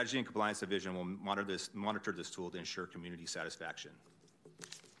 The Strategy and Compliance Division will monitor this tool to ensure community satisfaction.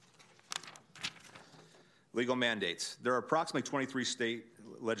 Legal mandates. There are approximately 23 state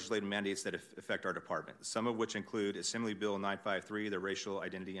legislative mandates that affect our department, some of which include Assembly Bill 953, the Racial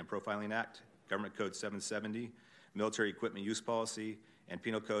Identity and Profiling Act, Government Code 770, Military Equipment Use Policy, and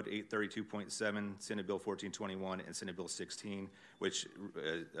Penal Code 832.7, Senate Bill 1421, and Senate Bill 16, which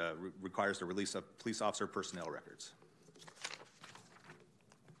requires the release of police officer personnel records.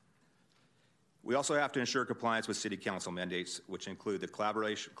 We also have to ensure compliance with City Council mandates, which include the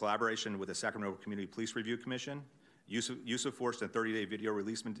collaboration with the Sacramento Community Police Review Commission, use of force and 30-day video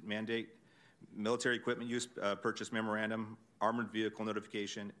release mandate, military equipment use purchase memorandum, armored vehicle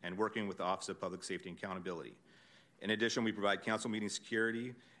notification, and working with the Office of Public Safety and Accountability. In addition, we provide council meeting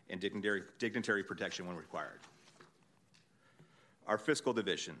security and dignitary protection when required. Our fiscal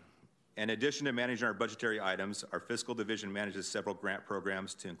division. In addition to managing our budgetary items, our fiscal division manages several grant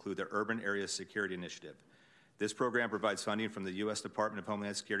programs to include the Urban Area Security Initiative. This program provides funding from the U.S. Department of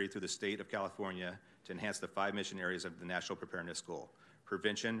Homeland Security through the state of California to enhance the 5 mission areas of the National Preparedness Goal: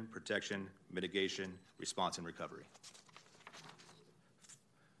 prevention, protection, mitigation, response, and recovery.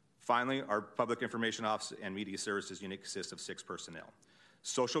 Finally, our Public Information Office and Media Services unit consists of 6 personnel.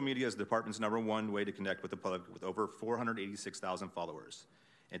 Social media is the department's #1 way to connect with the public, with over 486,000 followers.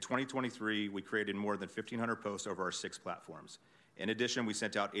 In 2023, we created more than 1,500 posts over our 6 platforms. In addition, we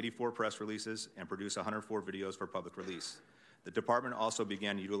sent out 84 press releases and produced 104 videos for public release. The department also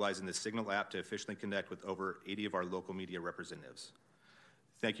began utilizing the Signal app to efficiently connect with over 80 of our local media representatives.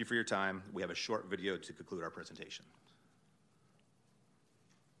 Thank you for your time. We have a short video to conclude our presentation.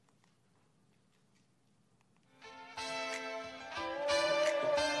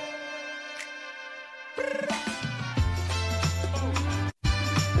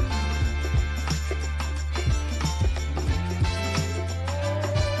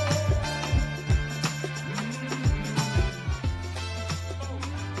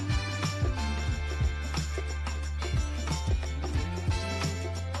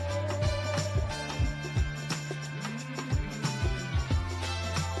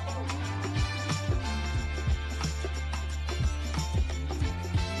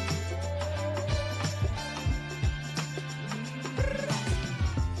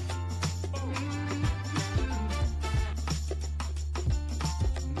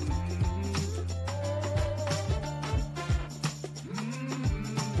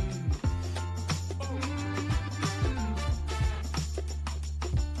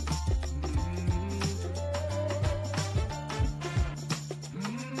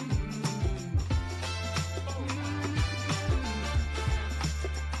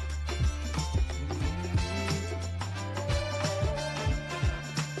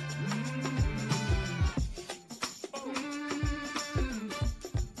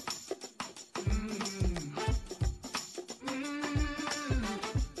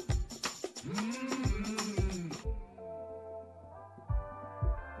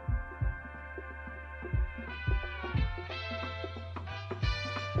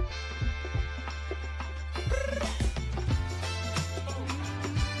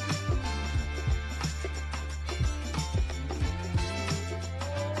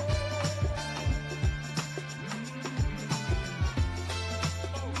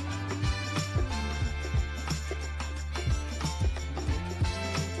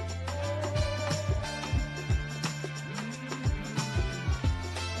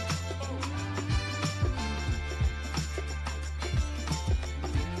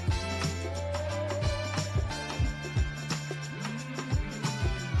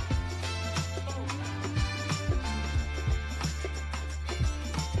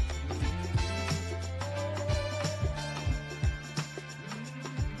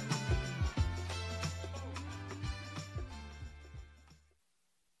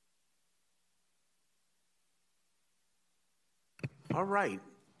 All right.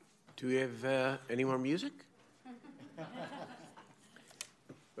 Do we have any more music? It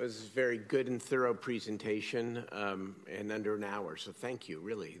was a very good and thorough presentation, and under an hour. So thank you,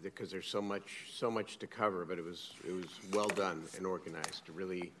 really, because there's so much to cover. But it was well done and organized. I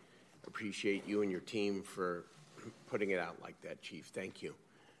really appreciate you and your team for putting it out like that, Chief. Thank you.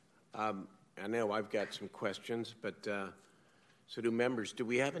 I know I've got some questions, but so do members. Do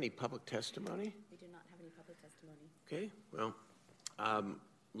we have any public testimony? We do not have any public testimony. Okay. Well,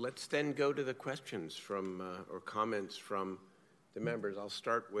 let's then go to the questions from or comments from the members. I'll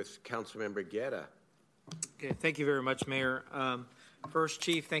start with Councilmember Guerra. Okay, thank you very much, Mayor. First,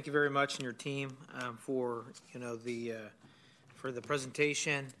 Chief, thank you very much and your team for for the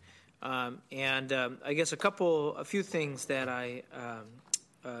presentation. I guess a few things that I,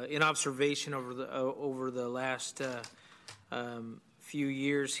 in observation over the last few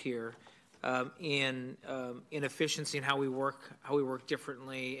years here, in efficiency and how we work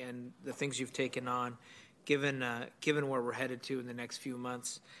differently, and the things you've taken on, given where we're headed to in the next few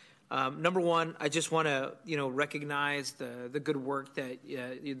months. Number one, I just want to recognize the good work that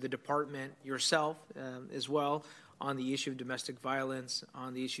the department, yourself as well, on the issue of domestic violence,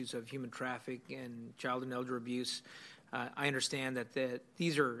 on the issues of human trafficking and child and elder abuse. I understand that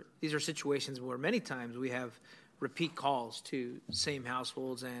these are situations where many times we have repeat calls to same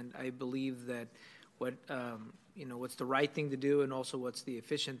households, and I believe that what's the right thing to do, and also what's the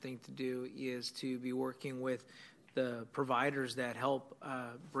efficient thing to do, is to be working with the providers that help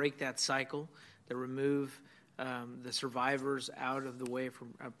break that cycle, that remove the survivors out of the way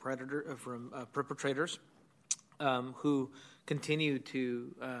from perpetrators who continue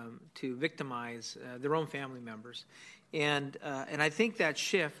to victimize their own family members. And I think that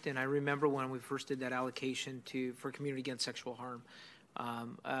shift, and I remember when we first did that allocation for community against sexual harm,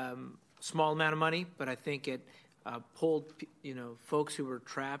 small amount of money, but I think it pulled folks who were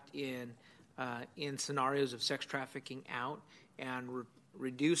trapped in scenarios of sex trafficking out, and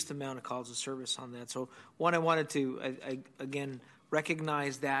reduced the amount of calls of service on that. So one, I wanted to again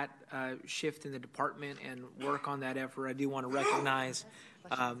recognize that shift in the department and work on that effort. I do want to recognize,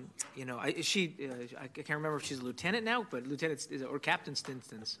 I can't remember if she's a lieutenant now, but or Captain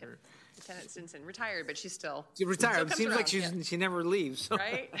Stinson. Lieutenant Stinson, retired, but she's still retired. It seems like she never leaves. So,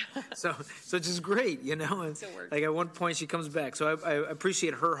 right? so which is great, And like at one point she comes back. So I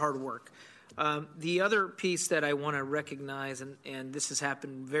appreciate her hard work. The other piece that I want to recognize, and this has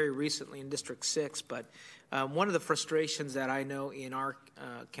happened very recently in District 6, but one of the frustrations that I know in our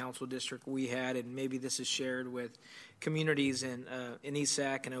council district we had, and maybe this is shared with communities in East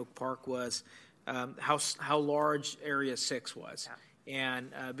Sac and Oak Park, was how large Area 6 was,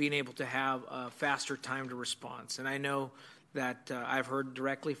 and being able to have a faster time to response. And I know that I've heard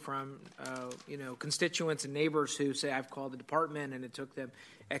directly from constituents and neighbors who say, I've called the department and it took them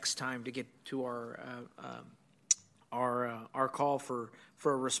X time to get to our call for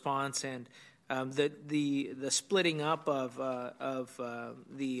a response. And the splitting up of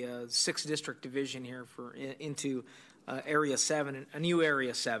the 6th District Division here into Area 7, a new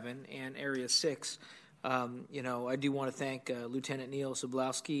Area 7 and Area 6. I do want to thank Lieutenant Neil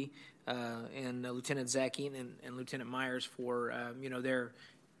Soblowski and Lieutenant Zach Eaton and Lieutenant Myers for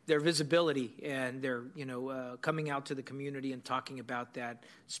their visibility and their coming out to the community and talking about that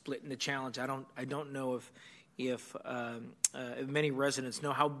split and the challenge. I don't know if many residents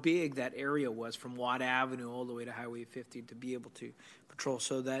know how big that area was, from Watt Avenue all the way to Highway 50, to be able to patrol.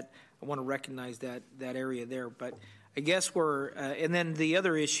 So that I want to recognize that area there. But I guess and then the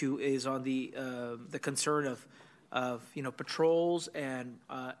other issue is on the concern of patrols and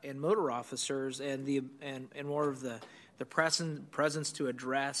motor officers and more of the presence to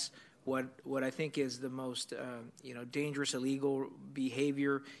address what I think is the most dangerous illegal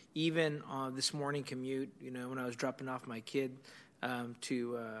behavior. Even on this morning commute, when I was dropping off my kid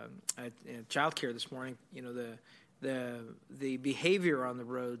to childcare this morning, the behavior on the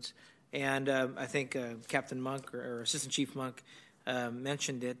roads. And I think Captain Monk or Assistant Chief Monk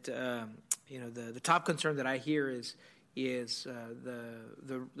mentioned it. The top concern that I hear is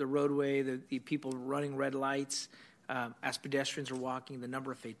the roadway, the people running red lights as pedestrians are walking, the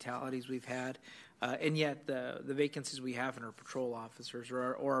number of fatalities we've had, and yet the vacancies we have in our patrol officers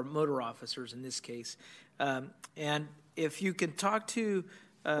or our motor officers in this case. And if you can talk to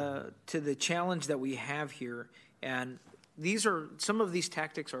the challenge that we have here, and some of these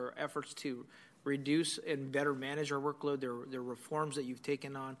tactics are efforts to reduce and better manage our workload. They're reforms that you've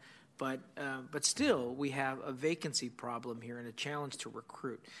taken on, but still we have a vacancy problem here and a challenge to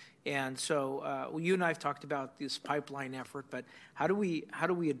recruit. And so you and I have talked about this pipeline effort, but how do we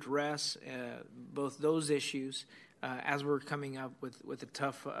address both those issues as we're coming up with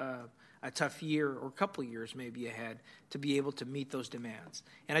a tough year or a couple of years maybe ahead to be able to meet those demands?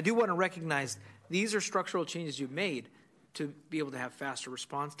 And I do want to recognize these are structural changes you've made to be able to have faster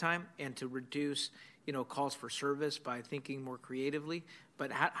response time and to reduce calls for service by thinking more creatively.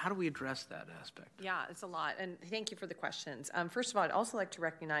 but how do we address that aspect? Yeah, it's a lot, and thank you for the questions. First of all, I'd also like to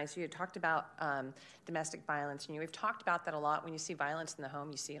recognize you had talked about domestic violence, and we've talked about that a lot. When you see violence in the home,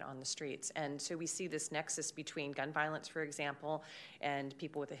 you see it on the streets, and so we see this nexus between gun violence, for example, and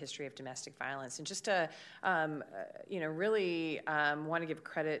people with a history of domestic violence. And just to, really want to give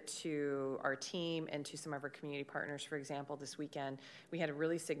credit to our team and to some of our community partners. For example, this weekend we had a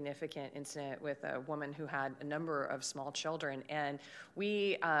really significant incident with a woman who had a number of small children, and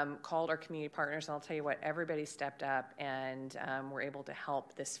we called our community partners, and I'll tell you what, everybody stepped up and were able to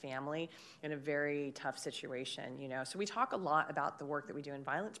help this family in a very tough situation. So we talk a lot about the work that we do in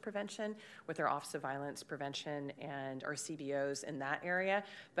violence prevention with our Office of Violence Prevention and our CBOs in that area,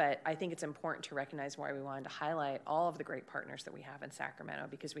 but I think it's important to recognize why we wanted to highlight all of the great partners that we have in Sacramento,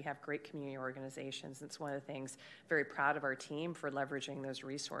 because we have great community organizations. It's one of the things, very proud of our team for leveraging those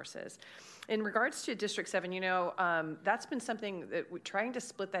resources. In regards to District 7, that's been something that trying to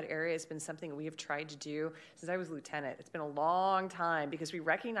split that area has been something we have tried to do since I was lieutenant. It's been a long time because we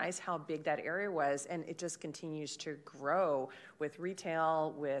recognize how big that area was, and it just continues to grow with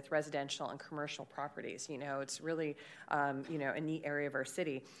retail, with residential and commercial properties. It's really, a neat area of our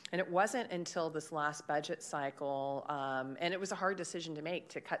city. And it wasn't until this last budget cycle, and it was a hard decision to make,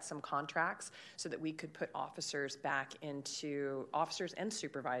 to cut some contracts so that we could put officers and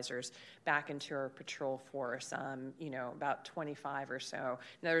supervisors back into our patrol force, about 25 or so.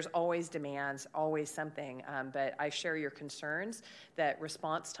 Now, there's always demands, always something, but I share your concerns that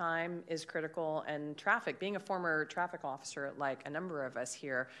response time is critical, and traffic. Being a former traffic officer, like a number of us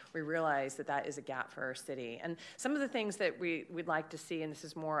here, we realize that that is a gap for our city. And some of the things that we'd like to see, and this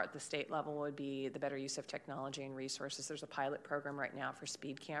is more at the state level, would be the better use of technology and resources. There's a pilot program right now for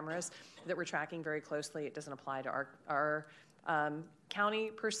speed cameras that we're tracking very closely. It doesn't apply to our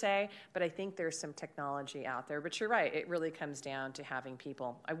county per se, but I think there's some technology out there. But you're right, it really comes down to having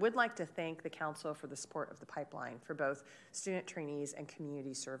people. I would like to thank the council for the support of the pipeline for both student trainees and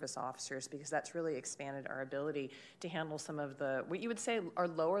community service officers, because that's really expanded our ability to handle some of the, what you would say are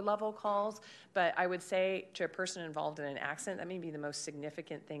lower level calls, but I would say to a person involved in an accident, that may be the most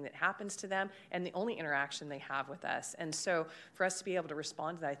significant thing that happens to them and the only interaction they have with us. And so for us to be able to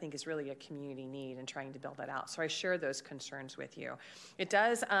respond to that, I think is really a community need, and trying to build that out. So I share those concerns with you. It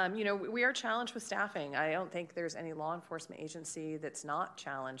does, we are challenged with staffing. I don't think there's any law enforcement agency that's not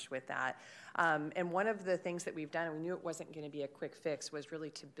challenged with that. And one of the things that we've done, and we knew it wasn't going to be a quick fix, was really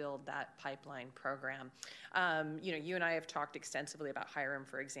to build that pipeline program. You and I have talked extensively about Hiram,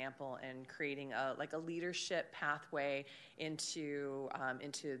 for example, and creating a leadership pathway into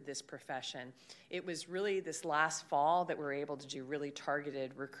this profession. It was really this last fall that we were able to do really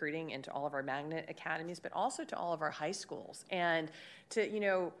targeted recruiting into all of our magnet academies, but also to all of our high schools, and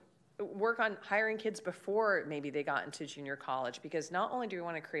to work on hiring kids before maybe they got into junior college, because not only do we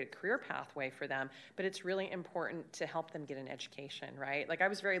want to create a career pathway for them, but it's really important to help them get an education, right? Like, I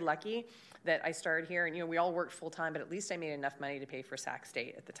was very lucky that I started here, and we all worked full time, but at least I made enough money to pay for Sac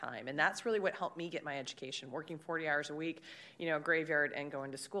State at the time, and that's really what helped me get my education, working 40 hours a week, graveyard and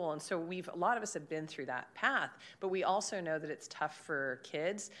going to school. And so a lot of us have been through that path, but we also know that it's tough for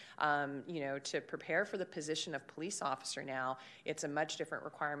kids, to prepare for the position of police officer now. It's a much different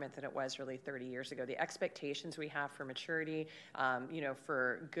requirement than it was really 30 years ago. The expectations we have for maturity,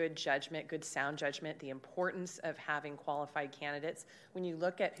 for good judgment, good sound judgment, the importance of having qualified candidates. When you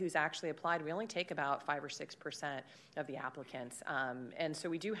look at who's actually applied, we only take about 5 or 6% of the applicants. And so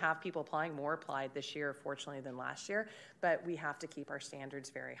we do have people applying, more applied this year, fortunately, than last year, but we have to keep our standards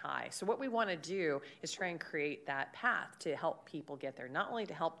very high. So what we want to do is try and create that path to help people get there, not only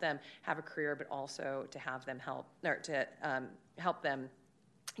to help them have a career, but also to have them help them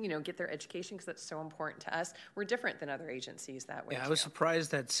get their education, because that's so important to us. We're different than other agencies that way. Yeah, I was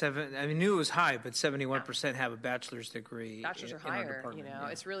surprised that knew it was high, but 71% have a bachelor's degree. Bachelor's or higher,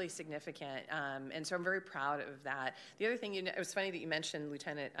 it's really significant. And so I'm very proud of that. The other thing, it was funny that you mentioned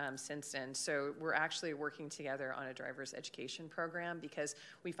Lieutenant Simpson. So we're actually working together on a driver's education program, because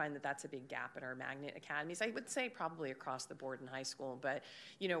we find that that's a big gap in our magnet academies. I would say probably across the board in high school, but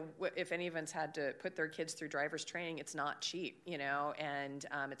if any of us had to put their kids through driver's training, it's not cheap, and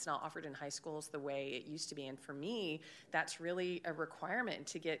it's not offered in high schools the way it used to be. And for me, that's really a requirement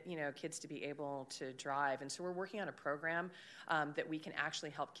to get, kids to be able to drive. And so we're working on a program that we can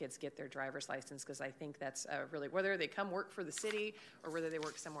actually help kids get their driver's license, because I think that's really, whether they come work for the city or whether they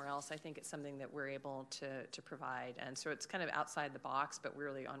work somewhere else, I think it's something that we're able to provide. And so it's kind of outside the box, but we're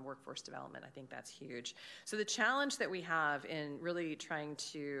really on workforce development. I think that's huge. So the challenge that we have in really trying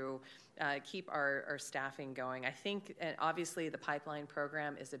to keep our staffing going. I think, and obviously, the pipeline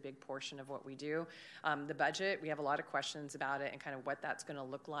program is a big portion of what we do. The budget, we have a lot of questions about it and kind of what that's going to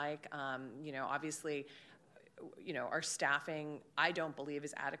look like. Obviously, our staffing, I don't believe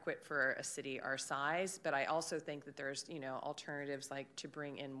is adequate for a city our size, but I also think that there's, alternatives like to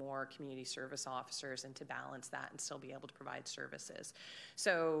bring in more community service officers and to balance that and still be able to provide services.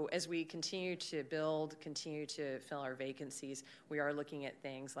 So as we continue to continue to fill our vacancies, we are looking at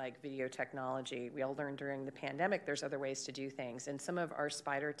things like video technology. We all learned during the pandemic there's other ways to do things. And some of our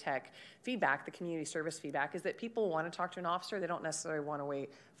Spider Tech feedback, the community service feedback, is that people want to talk to an officer. They don't necessarily want to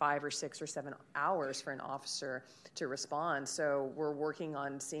wait 5 or 6 or 7 hours for an officer to respond. So we're working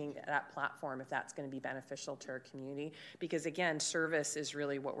on seeing that platform, if that's going to be beneficial to our community. Because again, service is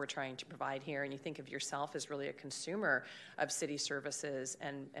really what we're trying to provide here. And you think of yourself as really a consumer of city services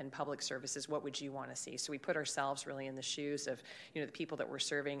and public services. What would you want to see? So we put ourselves really in the shoes of, the people that we're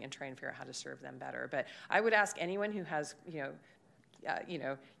serving and try and figure out how to serve them better. But I would ask anyone who has,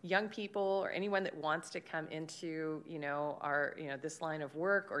 young people or anyone that wants to come into, our, this line of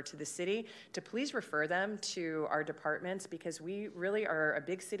work or to the city, to please refer them to our departments, because we really are a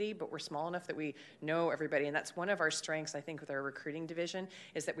big city, but we're small enough that we know everybody. And that's one of our strengths, I think, with our recruiting division,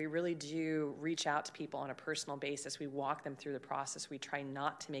 is that we really do reach out to people on a personal basis. We walk them through the process. We try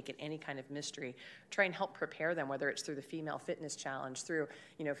not to make it any kind of mystery. Try and help prepare them, whether it's through the Female Fitness Challenge, through,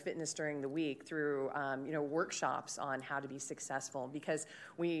 fitness during the week, through, workshops on how to be successful, because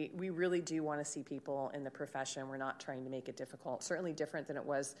we really do want to see people in the profession. We're not trying to make it difficult. Certainly different than it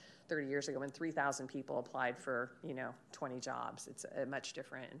was 30 years ago when 3,000 people applied for, 20 jobs. It's a much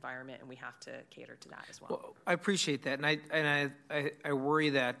different environment, and we have to cater to that as well. Well, I appreciate that, and I worry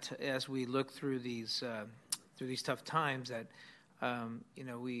that as we look through these tough times, that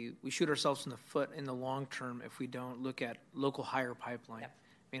we shoot ourselves in the foot in the long term if we don't look at local hire pipeline. Yep.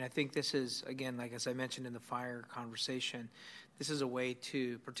 I mean, I think this is, again, like as I mentioned in the fire conversation, this is a way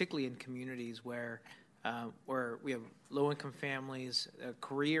to, particularly in communities where we have low-income families, a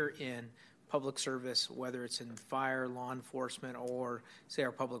career in public service, whether it's in fire, law enforcement, or say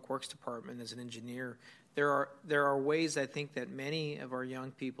our public works department as an engineer. There are ways, I think, that many of our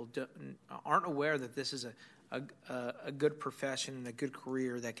young people aren't aware that this is a good profession and a good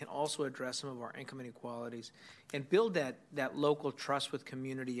career that can also address some of our income inequalities and build that local trust with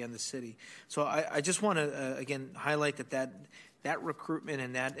community and the city. So I just want to again highlight that recruitment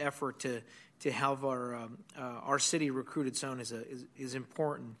and that effort to have our city recruit its own is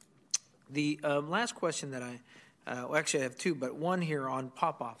important. The last question that actually I have two, but one here on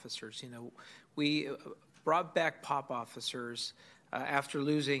POP officers. We brought back POP officers after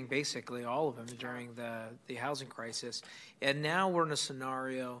losing basically all of them during the housing crisis. And now we're in a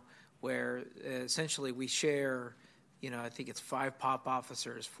scenario where essentially we share, I think it's 5 POP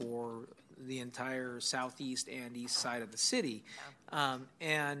officers for the entire southeast and east side of the city.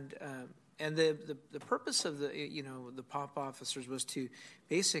 And the purpose of the POP officers was to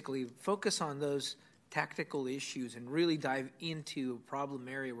basically focus on those tactical issues and really dive into a problem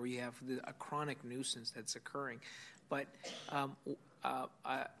area where you have a chronic nuisance that's occurring. But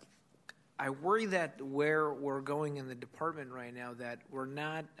I worry that where we're going in the department right now, that we're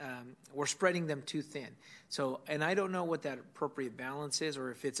not, we're spreading them too thin. So, and I don't know what that appropriate balance is,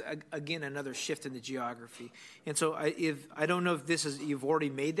 or if it's again another shift in the geography. And so, I don't know if this is, you've already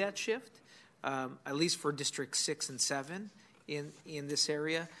made that shift, at least for District 6 and 7 in this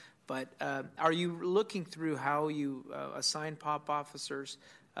area. But are you looking through how you assign POP officers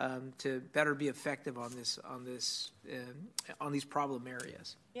to better be effective on these problem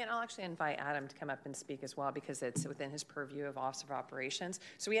areas? Yeah, and I'll actually invite Adam to come up and speak as well, because it's within his purview of Office of Operations.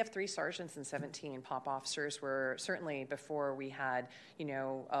 So we have 3 sergeants and 17 POP officers. Where certainly before we had,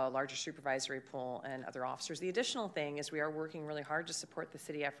 a larger supervisory pool and other officers. The additional thing is we are working really hard to support the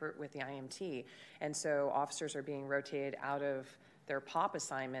city effort with the IMT. And so officers are being rotated out of their POP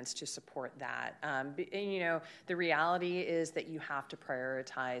assignments to support that. And, the reality is that you have to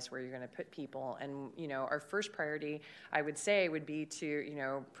prioritize where you're going to put people. And, our first priority, I would say, would be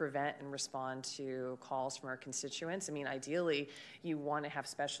to, prevent and respond to calls from our constituents. I mean, ideally, you want to have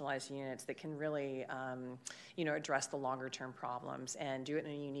specialized units that can really, address the longer term problems and do it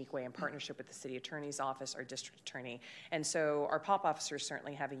in a unique way in partnership with the city attorney's office, our district attorney. And so our POP officers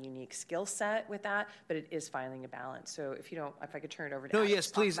certainly have a unique skill set with that, but it is finding a balance. So if I could turn it over to No, Adam yes,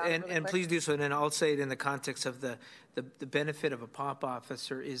 to talk please, about it really and quick. please do so. And then I'll say it in the context of the benefit of a POP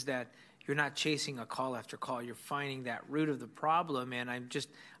officer is that you're not chasing a call after call. You're finding that root of the problem. And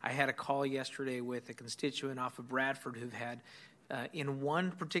I had a call yesterday with a constituent off of Bradford who've had in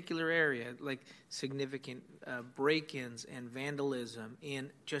one particular area, like significant break-ins and vandalism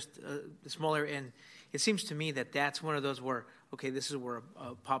in just a small area. And it seems to me that that's one of those where, okay, this is where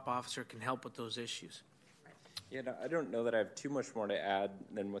a POP officer can help with those issues. Yeah, no, I don't know that I have too much more to add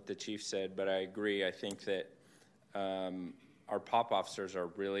than what the chief said, but I agree. I think that our POP officers are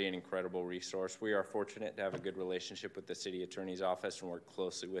really an incredible resource. We are fortunate to have a good relationship with the city attorney's office and work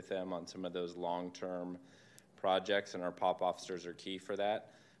closely with them on some of those long-term projects, and our POP officers are key for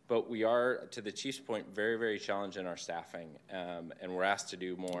that. But we are, to the chief's point, very, very challenged in our staffing, and we're asked to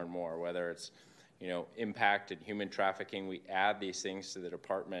do more and more, whether it's, impact and human trafficking. We add these things to the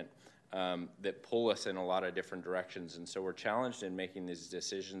department that pull us in a lot of different directions, and so we're challenged in making these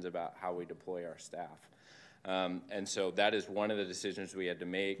decisions about how we deploy our staff. And so that is one of the decisions we had to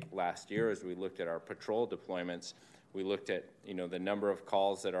make last year as we looked at our patrol deployments. We looked at, the number of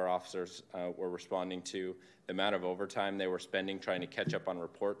calls that our officers were responding to, the amount of overtime they were spending trying to catch up on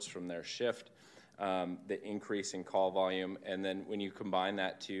reports from their shift, the increase in call volume, and then when you combine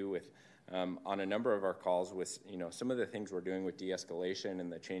that too with on a number of our calls with, some of the things we're doing with de-escalation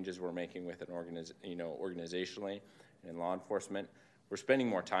and the changes we're making with an organizationally and law enforcement, we're spending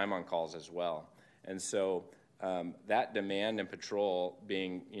more time on calls as well. And so that demand and patrol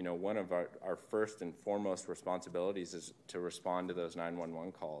being, one of our first and foremost responsibilities is to respond to those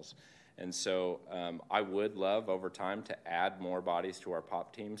 911 calls. And so I would love over time to add more bodies to our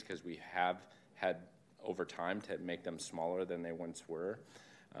POP teams because we have had over time to make them smaller than they once were.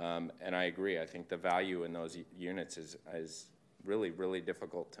 And I agree. I think the value in those units is really, really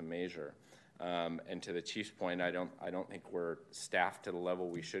difficult to measure. And to the chief's point, I don't think we're staffed to the level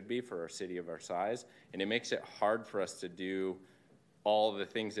we should be for a city of our size, and it makes it hard for us to do all the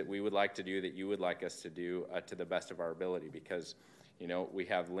things that we would like to do, that you would like us to do, to the best of our ability, because we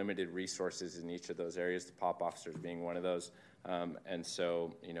have limited resources in each of those areas. The POP officers being one of those, and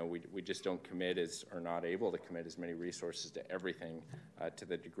so we just don't commit or not able to commit as many resources to everything to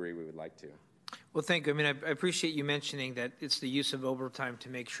the degree we would like to. Well, thank you. I mean, I appreciate you mentioning that it's the use of overtime to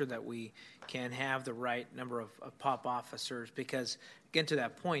make sure that we can have the right number of POP officers, because, again, to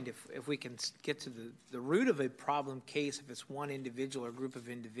that point, if we can get to the root of a problem case, if it's one individual or group of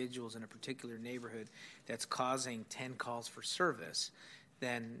individuals in a particular neighborhood that's causing 10 calls for service,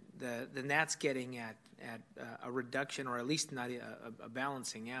 then that's getting at a reduction, or at least not a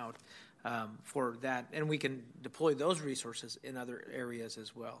balancing out for that, and we can deploy those resources in other areas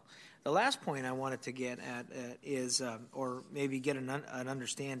as well. The last point I wanted to get at is, or maybe get an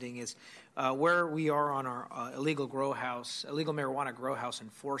understanding, is where we are on our illegal marijuana grow house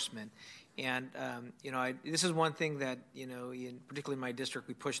enforcement. And this is one thing that particularly in my district,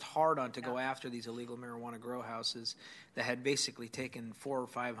 we pushed hard on to go after these illegal marijuana grow houses that had basically taken 4 or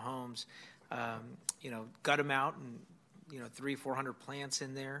 5 homes, gut them out, and 300-400 plants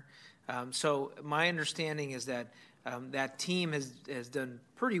in there. So my understanding is that that team has done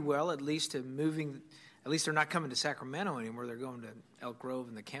pretty well, at least they're not coming to Sacramento anymore. They're going to Elk Grove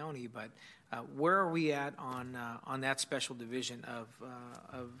in the county. But where are we at on that special division of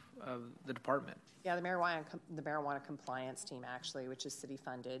the department? Yeah, the marijuana compliance team, actually, which is city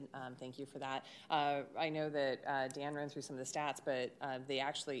funded. Thank you for that. I know that Dan ran through some of the stats, but they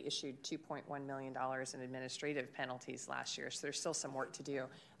actually issued $2.1 million in administrative penalties last year. So there's still some work to do.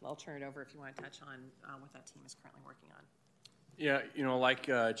 I'll turn it over if you want to touch on what that team is currently working on. Yeah,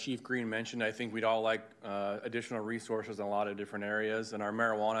 like Chief Green mentioned, I think we'd all like additional resources in a lot of different areas. And our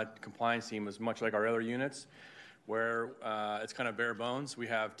marijuana compliance team is much like our other units, where it's kind of bare bones. We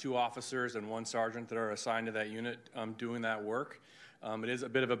have 2 officers and 1 sergeant that are assigned to that unit doing that work. It is a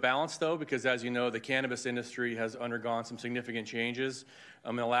bit of a balance, though, because as you know, the cannabis industry has undergone some significant changes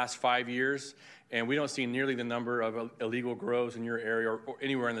in the last 5 years, and we don't see nearly the number of illegal grows in your area or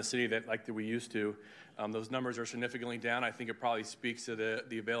anywhere in the city that we used to. Those numbers are significantly down. I think it probably speaks to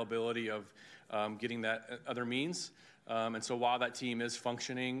the availability of getting that other means. And so while that team is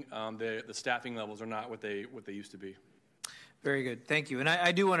functioning, the staffing levels are not what they used to be. Very good. Thank you. And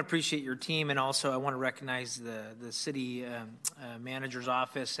I do want to appreciate your team, and also I want to recognize the city manager's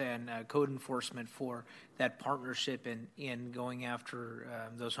office and code enforcement for that partnership in going after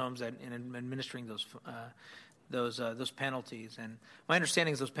those homes and administering those penalties. And my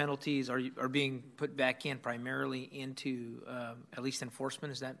understanding is those penalties are being put back in primarily into at least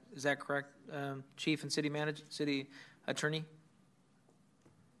enforcement. Is that correct, Chief and City Attorney?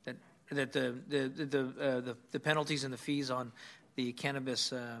 That the penalties and the fees on the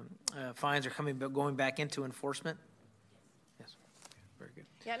cannabis fines are going back into enforcement? Yes. Very good.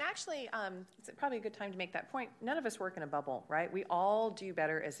 Yeah, and actually, it's probably a good time to make that point. None of us work in a bubble, right? We all do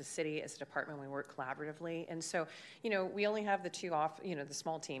better as a city, as a department, when we work collaboratively. And so, we only have the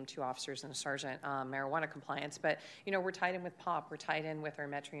small team, 2 officers and a sergeant, marijuana compliance, but, we're tied in with POP, we're tied in with our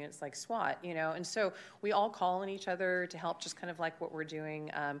metro units like SWAT, and so we all call on each other to help, just kind of like what we're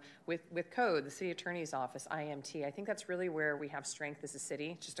doing with CODE, the city attorney's office, IMT. I think that's really where we have strength as a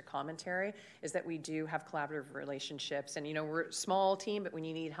city. Just a commentary is that we do have collaborative relationships, and, we're a small team, but when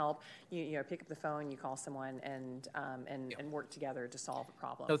you need help, you pick up the phone, you call someone, and work together to solve a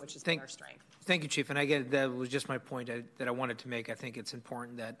problem, which has been our strength. Thank you, Chief. And I get that was just my point that I wanted to make. I think it's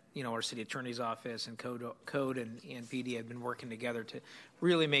important that our city attorney's office and Code and PD have been working together to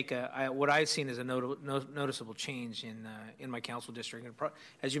really make what I've seen as a noticeable change in my council district, and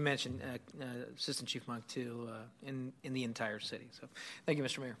as you mentioned, Assistant Chief Monk too, in the entire city. So, thank you,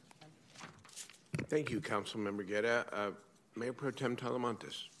 Mr. Mayor. Thank you, Councilmember Guerra. Mayor Pro Tem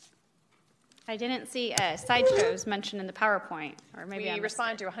Talamantes. I didn't see sideshows mentioned in the PowerPoint, or maybe we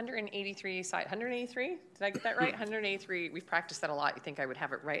responded to 183 side. 183? Did I get that right? 183. We've practiced that a lot. You think I would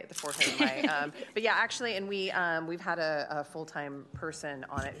have it right at the forehead of my. But yeah, actually, and we've had a full-time person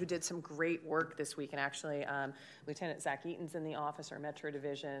on it who did some great work this week. And actually, Lieutenant Zach Eaton's in the office, our Metro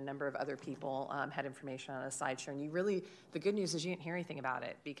Division, a number of other people had information on a sideshow. And the good news is you didn't hear anything about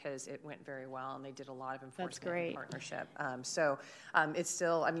it because it went very well, and they did a lot of enforcement and partnership. It's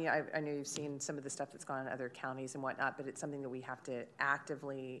still. I mean, I know you've seen some of the stuff that's gone on in other counties and whatnot, but it's something that we have to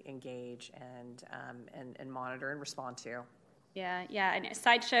actively engage and monitor and respond to. Yeah, and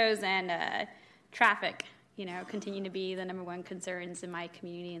sideshows and traffic, continue to be the #1 concerns in my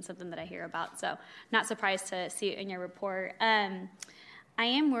community and something that I hear about. So not surprised to see it in your report. I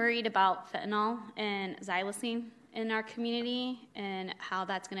am worried about fentanyl and xylazine in our community and how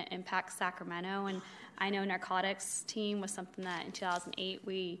that's going to impact Sacramento. And I know narcotics team was something that in 2008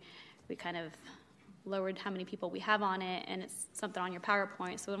 we kind of lowered how many people we have on it, and it's something on your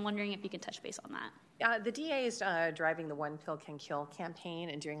PowerPoint. So I'm wondering if you could touch base on that. The DA is driving the One Pill Can Kill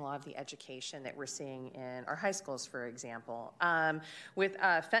campaign and doing a lot of the education that we're seeing in our high schools, for example. With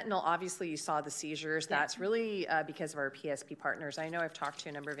fentanyl, obviously you saw the seizures. Yeah. That's really because of our PSP partners. I know I've talked to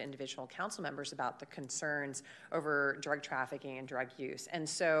a number of individual council members about the concerns over drug trafficking and drug use. And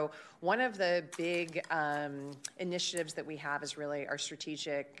so one of the big initiatives that we have is really our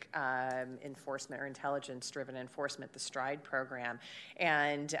strategic enforcement or intelligence-driven enforcement, the STRIDE program.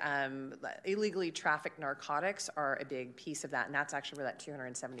 And illegally trafficked narcotics are a big piece of that, and that's actually where that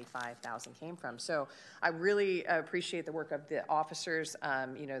 $275,000 came from. So I really appreciate the work of the officers,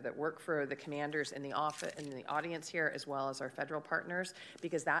 that work for the commanders in the audience here, as well as our federal partners,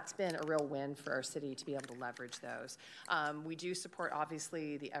 because that's been a real win for our city to be able to leverage those. We do support,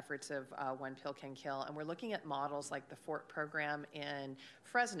 obviously, the efforts of One Pill Can Kill, and we're looking at models like the FORT program in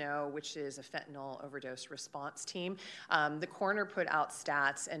Fresno, which is a fentanyl overdose response team. The coroner put out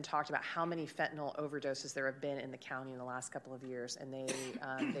stats and talked about how many fentanyl overdoses there have been in the county in the last couple of years, and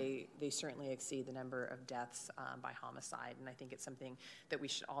they certainly exceed the number of deaths by homicide. And I think it's something that we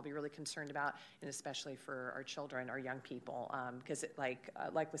should all be really concerned about, and especially for our children, our young people, because like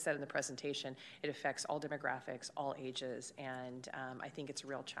was said in the presentation, it affects all demographics, all ages, and I think it's a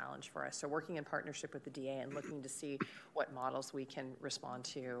real challenge for us. So working in partnership with the DA and looking to see what models we can respond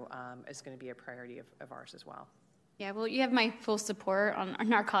to is going to be a priority of ours as well. Yeah, well, you have my full support on our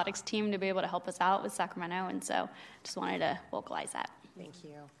narcotics team to be able to help us out with Sacramento, and so just wanted to vocalize that. Thank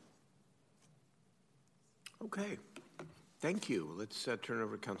you. Okay. Thank you. Let's turn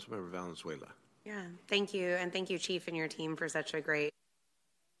over to Councilmember Valenzuela. Yeah, thank you, and thank you, Chief, and your team for such a great...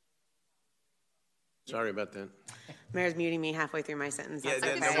 Sorry about that. Mayor's muting me halfway through my sentence. Yeah,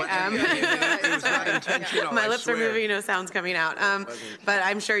 That's it was not intentional. My lips are moving, no sound's coming out. But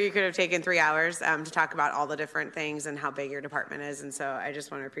I'm sure you could have taken 3 hours to talk about all the different things and how big your department is. And so I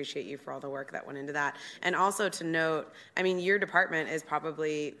just want to appreciate you for all the work that went into that. And also to note, I mean, your department is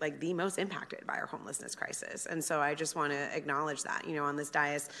probably like the most impacted by our homelessness crisis. And so I just want to acknowledge that. On this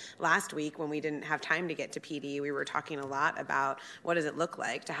dais last week when we didn't have time to get to PD, we were talking a lot about what does it look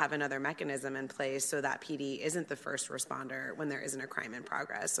like to have another mechanism in place so that PD isn't the first responder when there isn't a crime in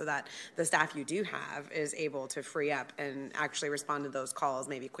progress, so that the staff you do have is able to free up and actually respond to those calls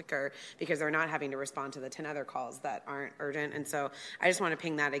maybe quicker because they're not having to respond to the 10 other calls that aren't urgent. And so I just want to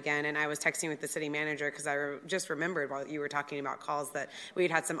ping that again. And I was texting with the city manager because I just remembered while you were talking about calls that we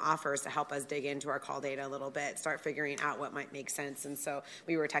had some offers to help us dig into our call data a little bit, start figuring out what might make sense. And so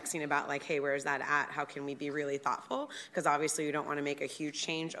we were texting about like, hey, where's that at? How can we be really thoughtful? Because obviously you don't want to make a huge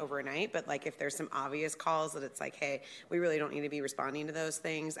change overnight, but like if there's some obvious calls that it's like, hey, we really don't need to be responding to those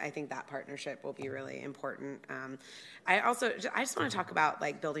things, I think that partnership will be really important. I just want to talk about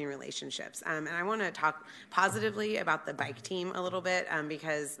like building relationships, and I want to talk positively about the bike team a little bit,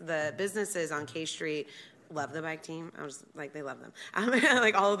 because the businesses on K Street love the bike team. I was like, they love them.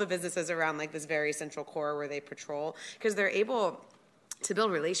 Like all of the businesses around like this very central core where they patrol, because they're able to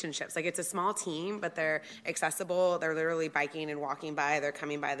build relationships. Like it's a small team, but they're accessible. They're literally biking and walking by. They're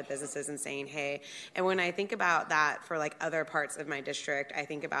coming by the businesses and saying, hey. And when I think about that for like other parts of my district, I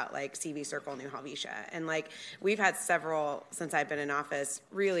think about like CV Circle, New Helvetia. And like we've had several, since I've been in office,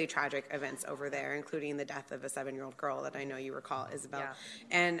 really tragic events over there, including the death of a 7-year-old girl that I know you recall, Isabel.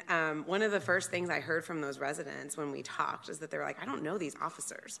 Yeah. And one of the first things I heard from those residents when we talked is that they were like, I don't know these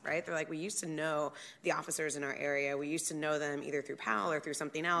officers, right? They're like, we used to know the officers in our area. We used to know them either through PAL or through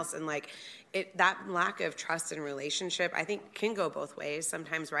something else, and like that lack of trust and relationship, I think, can go both ways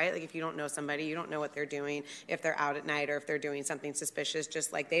sometimes, right? Like if you don't know somebody, you don't know what they're doing, if they're out at night or if they're doing something suspicious,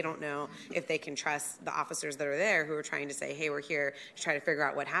 just like they don't know if they can trust the officers that are there who are trying to say, hey, we're here to try to figure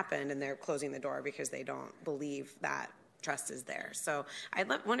out what happened, and they're closing the door because they don't believe that trust is there. So I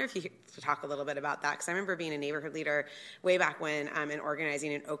wonder if you could talk a little bit about that, because I remember being a neighborhood leader way back when and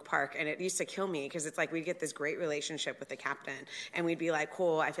organizing in Oak Park, and it used to kill me because it's like we'd get this great relationship with the captain, and we'd be like,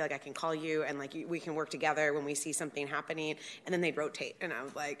 cool, I feel like I can call you, and like we can work together when we see something happening, and then they'd rotate, and I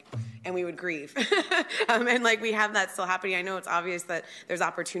was like, and we would grieve. And like we have that still happening. I know it's obvious that there's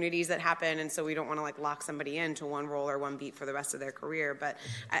opportunities that happen, and so we don't want to like lock somebody into one role or one beat for the rest of their career, but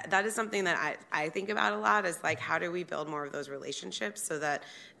that is something that I think about a lot, is like how do we build more of those relationships so that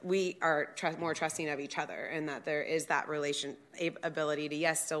we are more trusting of each other, and that there is that ability to,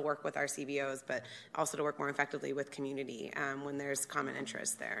 yes, still work with our CBOs, but also to work more effectively with community when there's common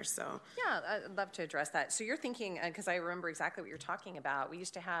interest there. So yeah, I'd love to address that. So you're thinking, because I remember exactly what you're talking about, we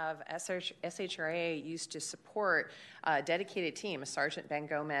used to have SHRA used to support a dedicated team, Sergeant Ben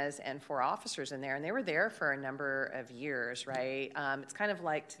Gomez and 4 officers in there, and they were there for a number of years, right? It's kind of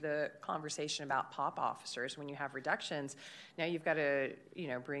like to the conversation about POP officers. When you have reductions, now you've got to,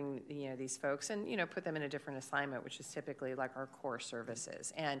 bring, these folks and, put them in a different assignment, which is typically like our core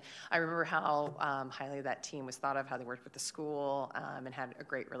services. And I remember how highly that team was thought of, how they worked with the school and had a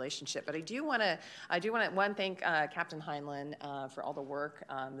great relationship. But I do want to thank Captain Heinlein for all the work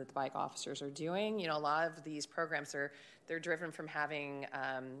that the bike officers are doing. A lot of these programs they're driven from having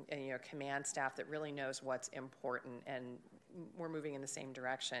command staff that really knows what's important, and we're moving in the same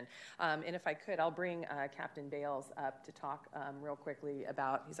direction. And if I could, I'll bring Captain Bales up to talk real quickly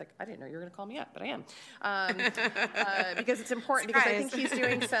about, he's like, I didn't know you were going to call me up, but I am. Because it's important, because I think he's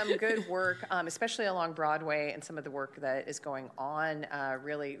doing some good work, especially along Broadway, and some of the work that is going on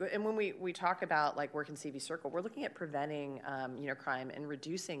really. And when we talk about like work in CV Circle, we're looking at preventing crime and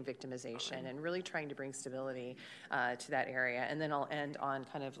reducing victimization and really trying to bring stability to that area. And then I'll end on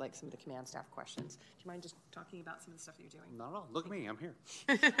kind of like some of the command staff questions. Do you mind just talking about some of the stuff that you're doing? Not at all. Look at me. I'm here.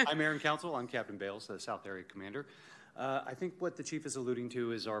 I'm Mayor and Council. I'm Captain Bales, the South Area Commander. I think what the Chief is alluding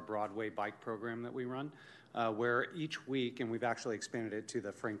to is our Broadway bike program that we run, where each week, and we've actually expanded it to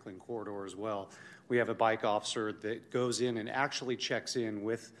the Franklin corridor as well, we have a bike officer that goes in and actually checks in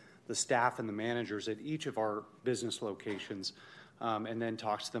with the staff and the managers at each of our business locations, and then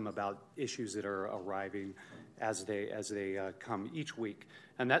talks to them about issues that are arriving as they come each week.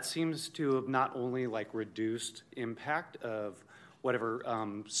 And that seems to have not only like reduced impact of whatever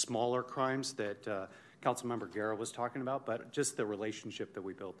smaller crimes that Councilmember Guerra was talking about, but just the relationship that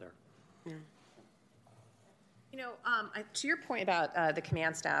we built there. Yeah. To your point about the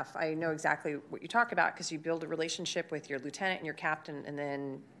command staff, I know exactly what you talk about, because you build a relationship with your lieutenant and your captain, and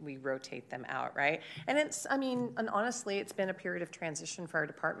then we rotate them out, right? And and honestly, it's been a period of transition for our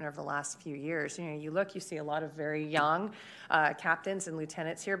department over the last few years. You see a lot of very young captains and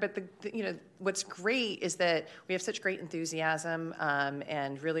lieutenants here, but what's great is that we have such great enthusiasm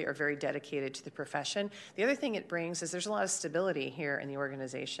and really are very dedicated to the profession. The other thing it brings is there's a lot of stability here in the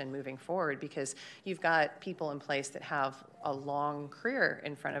organization moving forward, because you've got people in place that have a long career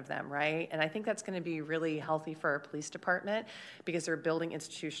in front of them, right? And I think that's going to be really healthy for our police department, because they're building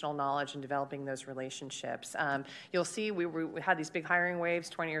institutional knowledge and developing those relationships. You'll see we had these big hiring waves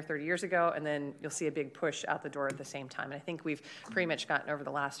 20 or 30 years ago, and then you'll see a big push out the door at the same time. And I think we've pretty much gotten over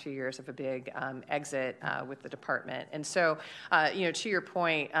the last few years of a big exit with the department. And so, to your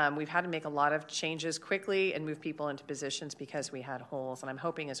point, we've had to make a lot of changes quickly and move people into positions because we had holes. And I'm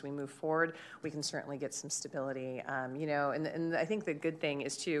hoping as we move forward, we can certainly get some stability stability. And I think the good thing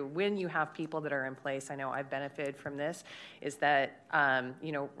is too, when you have people that are in place, I know I've benefited from this, is that,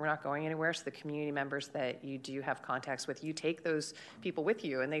 we're not going anywhere. So the community members that you do have contacts with, you take those people with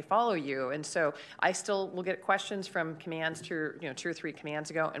you and they follow you. And so I still will get questions from commands to, 2 or 3 commands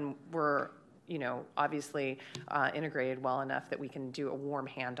ago, and we're obviously integrated well enough that we can do a warm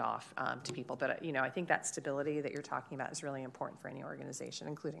handoff to people. But, I think that stability that you're talking about is really important for any organization,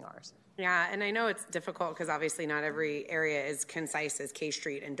 including ours. Yeah, and I know it's difficult because obviously not every area is concise as K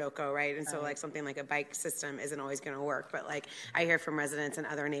Street and Doco, right? And so like something like a bike system isn't always going to work. But like I hear from residents in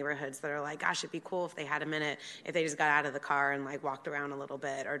other neighborhoods that are like, gosh, it'd be cool if they had a minute, if they just got out of the car and like walked around a little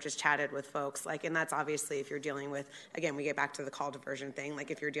bit or just chatted with folks. Like, and that's obviously if you're dealing with, again, we get back to the call diversion thing.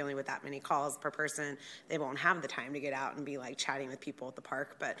 Like if you're dealing with that many calls per person, they won't have the time to get out and be like chatting with people at the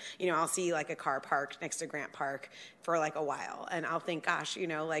park. But, I'll see like a car parked next to Grant Park for like a while. And I'll think, gosh,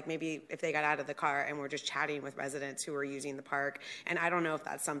 like maybe if they got out of the car and we're just chatting with residents who are using the park. And I don't know if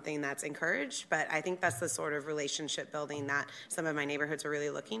that's something that's encouraged, but I think that's the sort of relationship building that some of my neighborhoods are really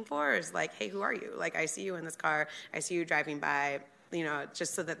looking for, is like, hey, who are you? Like, I see you in this car. I see you driving by,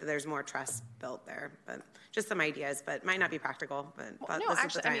 just so that there's more trust built there. But just some ideas, but might not be practical. But no,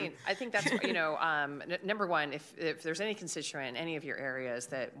 actually, I think that's number one. If there's any constituent in any of your areas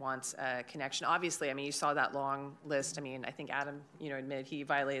that wants a connection, obviously, you saw that long list. I think Adam, admitted he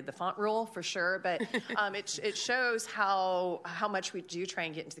violated the font rule for sure, but it shows how much we do try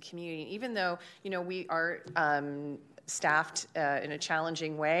and get into the community, even though we are staffed in a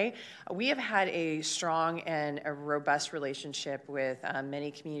challenging way. We have had a strong and a robust relationship with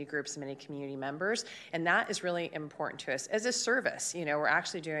many community groups and many community members, and that is really important to us as a service. We're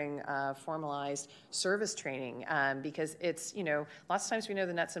actually doing formalized service training because it's, lots of times we know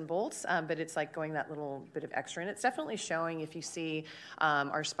the nuts and bolts, but it's like going that little bit of extra, and it's definitely showing if you see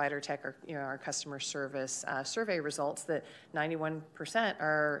our Spider Tech or our customer service survey results that 91%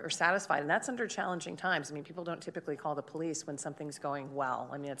 are satisfied, and that's under challenging times. People don't typically call the police when something's going well.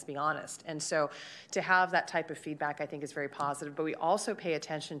 Let's be honest. And so to have that type of feedback, I think, is very positive. But we also pay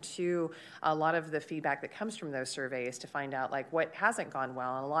attention to a lot of the feedback that comes from those surveys to find out like what hasn't gone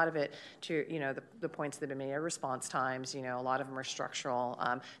well. And a lot of it to, the points that have been made are response times. A lot of them are structural.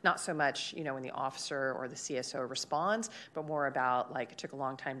 Not so much, when the officer or the CSO responds, but more about like it took a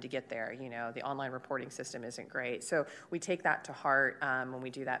long time to get there. The online reporting system isn't great. So we take that to heart when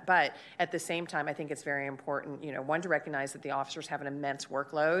we do that. But at the same time, I think it's very important, one, to recognize that the officers have an immense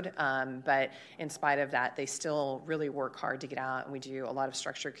workload, but in spite of that, they still really work hard to get out, and we do a lot of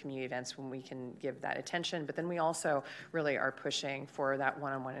structured community events when we can give that attention. But then we also really are pushing for that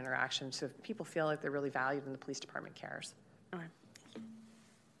one-on-one interaction so people feel like they're really valued and the police department cares. All right.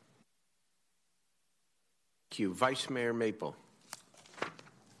 Thank you. Vice Mayor Maple.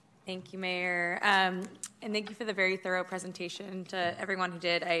 Thank you, Mayor. And thank you for the very thorough presentation to everyone who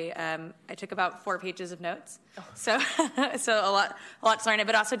did. I took about 4 pages of notes, so a lot to learn.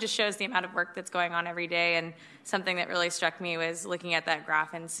 But also just shows the amount of work that's going on every day. And something that really struck me was looking at that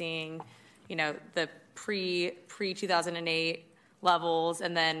graph and seeing, the pre 2008 levels,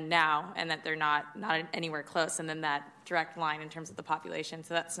 and then now, and that they're not anywhere close. And then that direct line in terms of the population.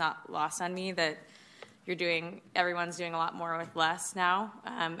 So that's not lost on me that everyone's doing a lot more with less now,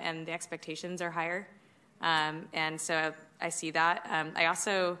 and the expectations are higher. And so I see that. I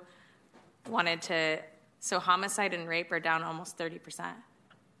also wanted so homicide and rape are down almost 30%.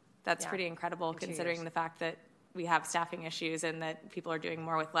 That's pretty incredible considering the fact that we have staffing issues and that people are doing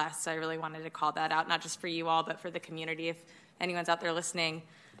more with less. So I really wanted to call that out, not just for you all, but for the community. If anyone's out there listening,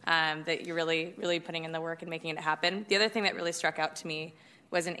 that you're really, really putting in the work and making it happen. The other thing that really struck out to me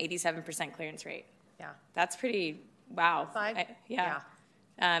was an 87% clearance rate. Yeah. That's pretty, wow. Yeah.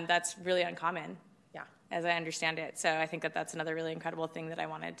 That's really uncommon. Yeah. As I understand it. So I think that that's another really incredible thing that I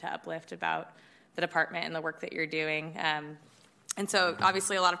wanted to uplift about the department and the work that you're doing. And so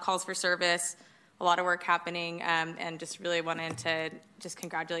obviously a lot of calls for service, a lot of work happening, and just really wanted to just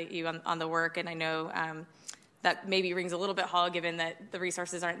congratulate you on the work. And I know that maybe rings a little bit hollow given that the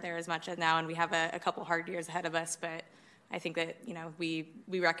resources aren't there as much as now, and we have a couple hard years ahead of us, but I think that, we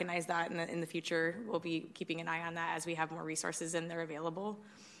recognize that, and in the future we'll be keeping an eye on that as we have more resources and they're available.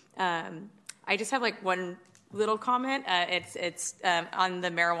 I just have one little comment. It's on the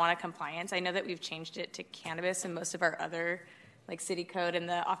marijuana compliance. I know that we've changed it to cannabis in most of our other city code and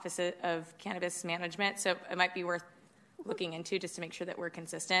the Office of Cannabis Management, so it might be worth looking into just to make sure that we're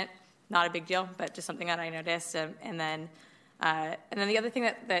consistent. Not a big deal, but just something that I noticed. And then the other thing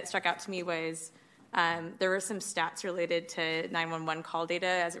that struck out to me was there were some stats related to 911 call data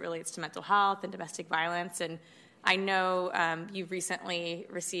as it relates to mental health and domestic violence. And I know you've recently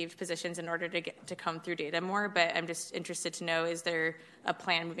received positions in order to comb through data more, but I'm just interested to know, is there a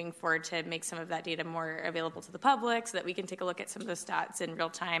plan moving forward to make some of that data more available to the public so that we can take a look at some of those stats in real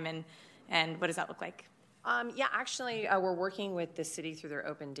time, and what does that look like? Yeah, actually, we're working with the city through their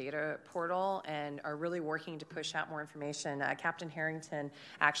open data portal and are really working to push out more information. Captain Harrington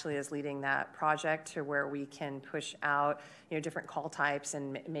actually is leading that project to where we can push out, different call types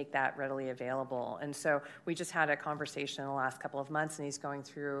and make that readily available. And so we just had a conversation in the last couple of months, and he's going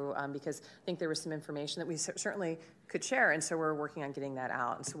through because I think there was some information that we certainly could share, and so we're working on getting that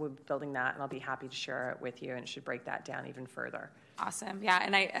out. And so we're building that, and I'll be happy to share it with you, and it should break that down even further. Awesome. Yeah,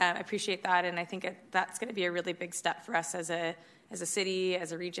 and I appreciate that, and I think that's going to be a really big step for us as a city,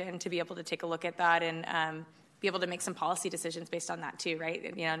 as a region, to be able to take a look at that and be able to make some policy decisions based on that too,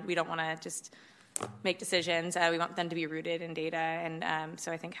 right? We don't want to just make decisions. We want them to be rooted in data, and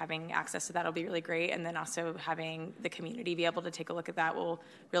so I think having access to that will be really great, and then also having the community be able to take a look at that will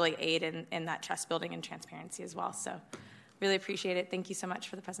really aid in that trust building and transparency as well. So really appreciate it. Thank you so much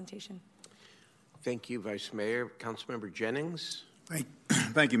for the presentation. Thank you, Vice Mayor. Councilmember Jennings.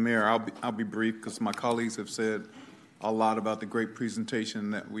 Thank you, Mayor. I'll be brief because my colleagues have said a lot about the great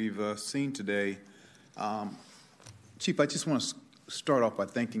presentation that we've seen today. Chief, I just want to start off by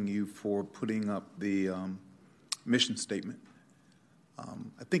thanking you for putting up the mission statement.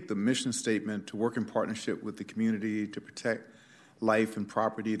 I think the mission statement, to work in partnership with the community to protect life and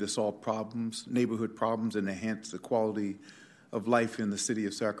property, to solve problems, neighborhood problems, and enhance the quality of life in the city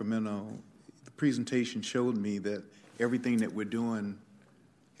of Sacramento. The presentation showed me that everything that we're doing,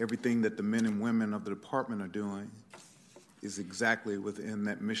 everything that the men and women of the department are doing is exactly within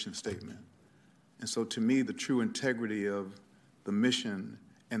that mission statement. And so to me, the true integrity of the mission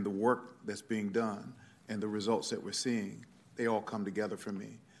and the work that's being done and the results that we're seeing, they all come together for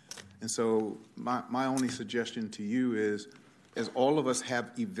me. And so my only suggestion to you is, as all of us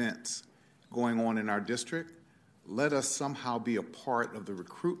have events going on in our district, let us somehow be a part of the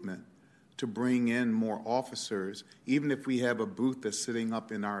recruitment to bring in more officers, even if we have a booth that's sitting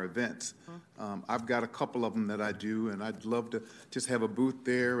up in our events. I've got a couple of them that I do, and I'd love to just have a booth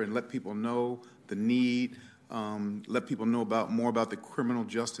there and let people know the need, let people know more about the Criminal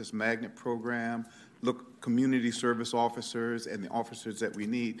Justice Magnet Program, look, community service officers and the officers that we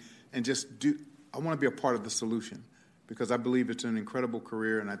need, and I want to be a part of the solution because I believe it's an incredible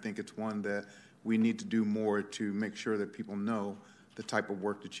career, and I think it's one that we need to do more to make sure that people know the type of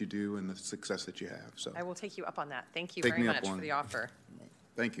work that you do and the success that you have. So I will take you up on that. Thank you very much for the offer.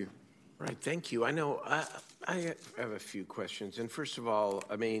 Thank you. Right, thank you. I know I have a few questions. And first of all,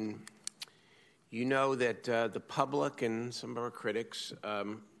 I mean, you know that the public and some of our critics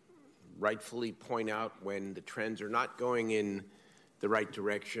rightfully point out when the trends are not going in the right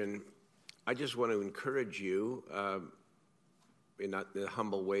direction. I just want to encourage you, in the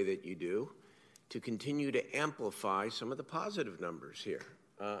humble way that you do, to continue to amplify some of the positive numbers here.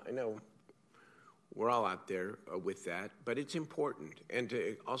 I know we're all out there with that, but it's important, and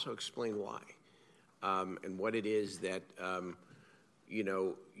to also explain why and what it is that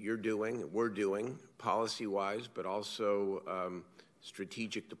you're doing, we're doing policy-wise, but also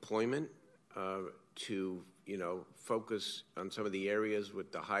strategic deployment to focus on some of the areas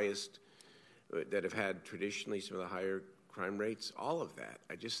with the highest that have had traditionally some of the higher crime rates. All of that.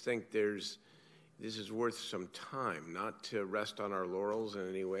 I just think this is worth some time, not to rest on our laurels in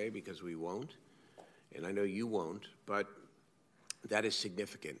any way, because we won't, and I know you won't, but that is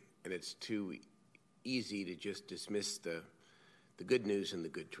significant, and it's too easy to just dismiss the good news and the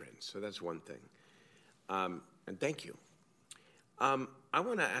good trends. So that's one thing. And thank you. I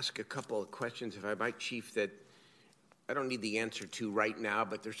want to ask a couple of questions, if I might, Chief, that I don't need the answer to right now,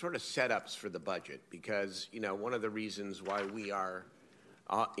 but they're sort of setups for the budget, because one of the reasons why we are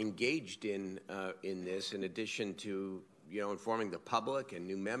engaged in this, in addition to informing the public and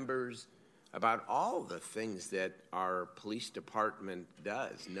new members about all the things that our police department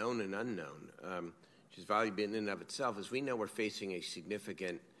does, known and unknown, which is valuable in and of itself, is we know we're facing a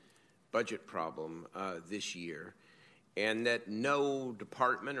significant budget problem this year, and that no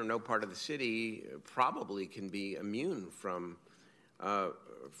department or no part of the city probably can be immune from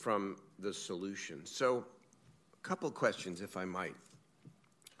the solution. So, a couple questions, if I might.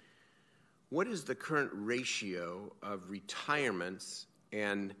 What is the current ratio of retirements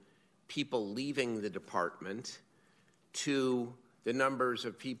and people leaving the department to the numbers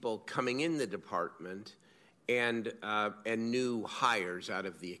of people coming in the department and new hires out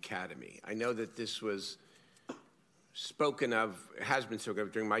of the academy? I know that this was spoken of, has been spoken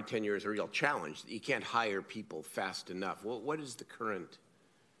of during my tenure as a real challenge. You can't hire people fast enough. What is the current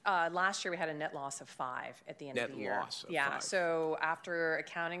Last year we had a net loss of 5 at the end of the year. Net loss of yeah. 5. So after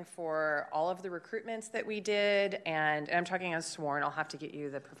accounting for all of the recruitments that we did, and I'm talking as sworn, I'll have to get you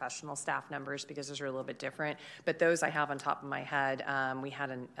the professional staff numbers because those are a little bit different. But those I have on top of my head. We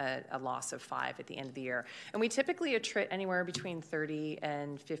had a loss of 5 at the end of the year, and we typically attrit anywhere between 30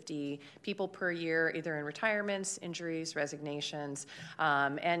 and 50 people per year, either in retirements, injuries, resignations,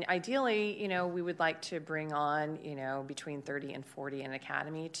 and ideally, we would like to bring on, between 30 and 40 in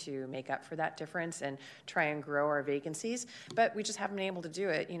academy to make up for that difference and try and grow our vacancies, but we just haven't been able to do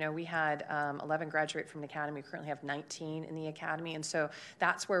it. We had 11 graduate from the academy. We currently have 19 in the academy, and so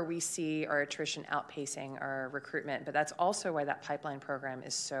that's where we see our attrition outpacing our recruitment. But that's also why that pipeline program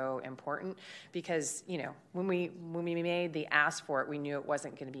is so important, because when we made the ask for it, we knew it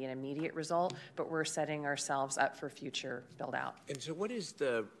wasn't going to be an immediate result, but we're setting ourselves up for future build out. And so what is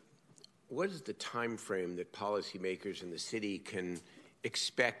the time frame that policymakers in the city can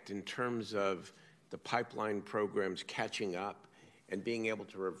expect in terms of the pipeline programs catching up and being able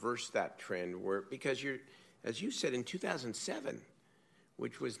to reverse that trend? Because as you said, in 2007,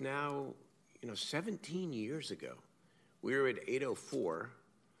 which was now 17 years ago, we were at 804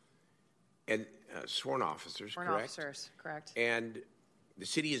 and sworn officers, Sworn correct? Officers, correct. And the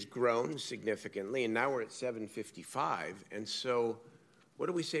city has grown significantly, and now we're at 755. And so what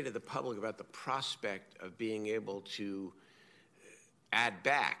do we say to the public about the prospect of being able to add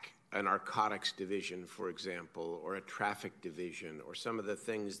back a narcotics division, for example, or a traffic division, or some of the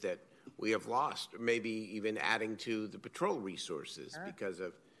things that we have lost, or maybe even adding to the patrol resources because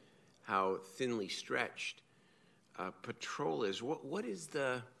of how thinly stretched patrol is? What is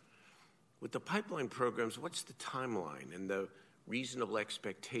with the pipeline programs, what's the timeline and the reasonable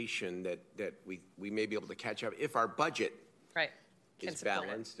expectation that we may be able to catch up if our budget is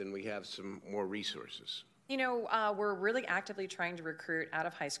balanced and we have some more resources? We're really actively trying to recruit out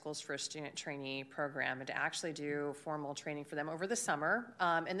of high schools for a student trainee program and to actually do formal training for them over the summer,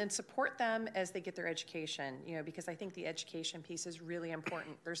 and then support them as they get their education, because I think the education piece is really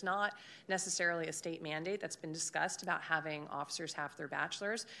important. There's not necessarily a state mandate that's been discussed about having officers have their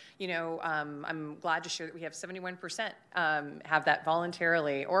bachelor's. I'm glad to share that we have 71% have that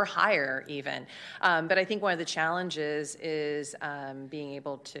voluntarily or higher even. But I think one of the challenges is being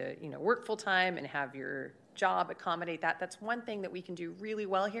able to, work full-time and have your job accommodate that. That's one thing that we can do really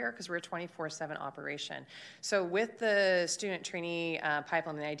well here because we're a 24/7 operation. So with the student trainee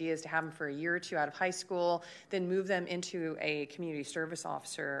pipeline, the idea is to have them for a year or two out of high school, then move them into a community service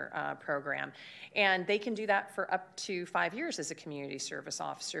officer program. And they can do that for up to 5 years as a community service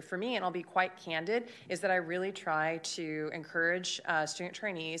officer. For me, and I'll be quite candid, is that I really try to encourage student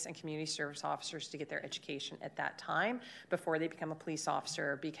trainees and community service officers to get their education at that time before they become a police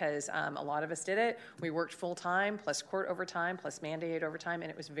officer, because a lot of us did it. We worked full-time, plus court overtime, plus mandated overtime,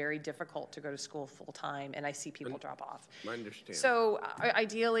 and it was very difficult to go to school full-time, and I see people drop off. I understand. So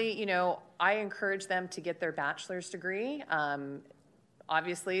ideally, I encourage them to get their bachelor's degree.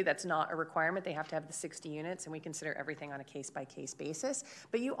 Obviously, that's not a requirement. They have to have the 60 units, and we consider everything on a case-by-case basis.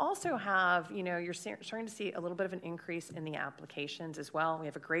 But you also have, you're starting to see a little bit of an increase in the applications as well. We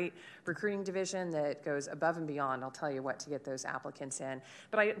have a great recruiting division that goes above and beyond, I'll tell you what, to get those applicants in.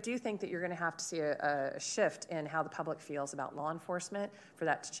 But I do think that you're going to have to see a shift in how the public feels about law enforcement for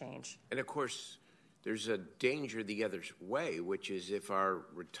that to change. And of course, there's a danger the other way, which is if our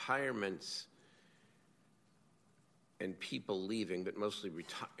retirements and people leaving, but mostly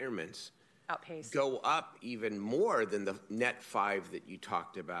retirements, outpace, go up even more than the net 5 that you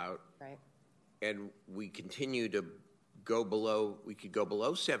talked about. Right. And we continue to go below, we could go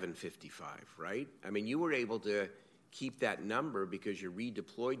below 755, right? I mean, you were able to keep that number because you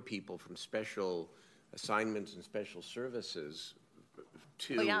redeployed people from special assignments and special services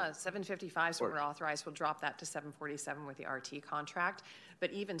to... Well, yeah, 755 is what we're authorized. We'll drop that to 747 with the RT contract.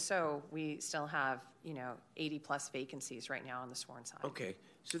 But even so, we still have, 80-plus vacancies right now on the sworn side. Okay.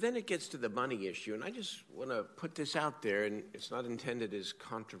 So then it gets to the money issue, and I just want to put this out there, and it's not intended as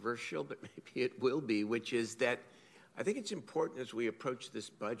controversial, but maybe it will be, which is that I think it's important as we approach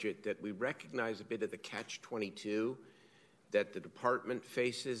this budget that we recognize a bit of the catch-22 that the department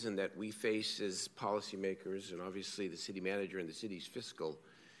faces and that we face as policymakers, and obviously the city manager and the city's fiscal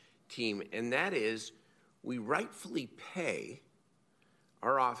team, and that is we rightfully pay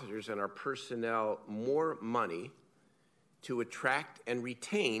our officers and our personnel more money to attract and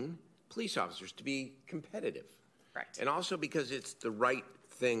retain police officers, to be competitive. Correct. And also because it's the right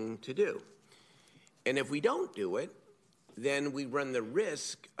thing to do. And if we don't do it, then we run the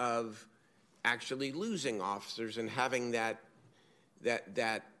risk of actually losing officers and having that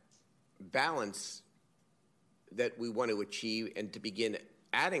balance that we want to achieve and to begin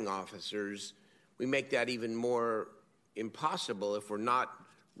adding officers, we make that even more impossible if we're not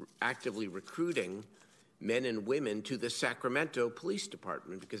actively recruiting men and women to the Sacramento Police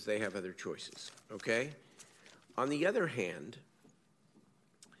Department because they have other choices, okay? On the other hand,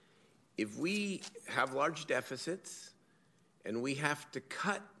 if we have large deficits and we have to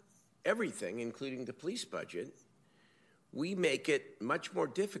cut everything, including the police budget, we make it much more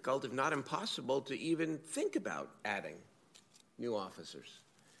difficult, if not impossible, to even think about adding new officers.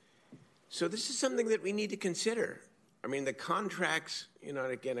 So this is something that we need to consider. I mean, the contracts, you know,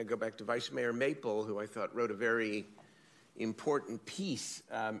 and again, I go back to Vice Mayor Maple, who I thought wrote a very important piece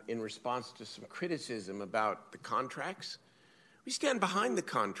in response to some criticism about the contracts. We stand behind the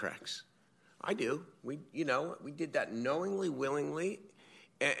contracts. I do. We did that knowingly, willingly,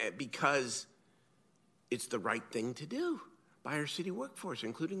 because it's the right thing to do by our city workforce,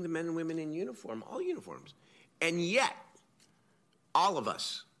 including the men and women in uniform, all uniforms. And yet, all of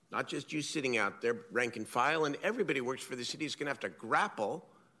us, not just you sitting out there, rank and file, and everybody who works for the city is going to have to grapple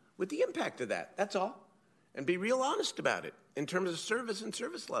with the impact of that. That's all. And be real honest about it in terms of service and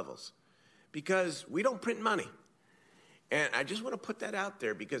service levels, because we don't print money. And I just want to put that out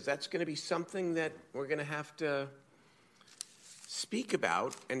there because that's going to be something that we're going to have to speak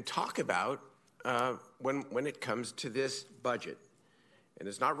about and talk about when it comes to this budget. And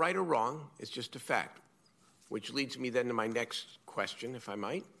it's not right or wrong, it's just a fact. Which leads me then to my next question, if I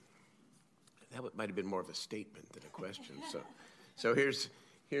might. That might have been more of a statement than a question. So here's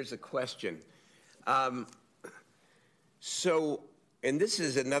a question. And this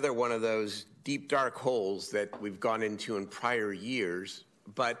is another one of those deep, dark holes that we've gone into in prior years,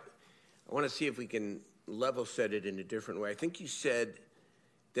 but I want to see if we can level set it in a different way. I think you said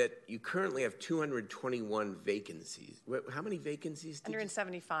that you currently have 221 vacancies. How many vacancies?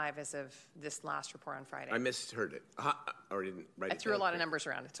 175 as of this last report on Friday. I misheard it. Or didn't write it. I threw a lot of numbers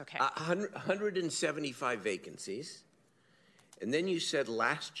around. It's okay. 175 vacancies. And then you said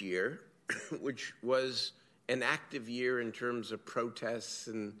last year, which was an active year in terms of protests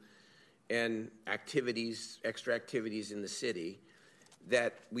and activities, extra activities in the city,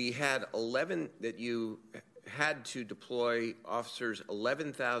 that we had 11, that you had to deploy officers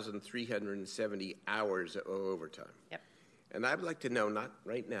 11,370 hours of overtime. Yep. And I'd like to know, not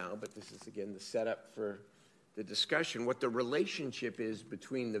right now, but this is again the setup for the discussion, what the relationship is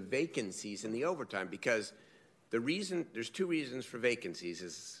between the vacancies and the overtime, because there's two reasons for vacancies,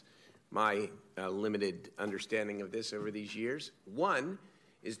 is my limited understanding of this over these years. One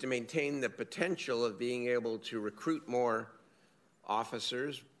is to maintain the potential of being able to recruit more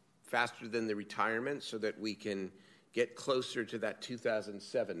officers faster than the retirement so that we can get closer to that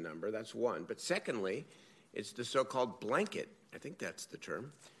 2007 number. That's one. But secondly, it's the so-called blanket, I think that's the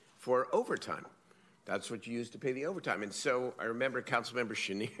term, for overtime. That's what you use to pay the overtime. And so I remember Councilmember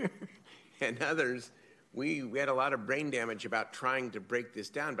Chenier and others, we had a lot of brain damage about trying to break this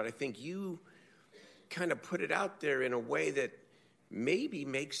down, but I think you kind of put it out there in a way that maybe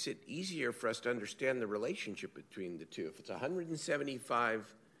makes it easier for us to understand the relationship between the two. If it's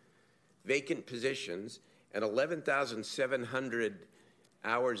 175 vacant positions and 11,700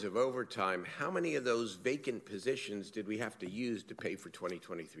 hours of overtime, how many of those vacant positions did we have to use to pay for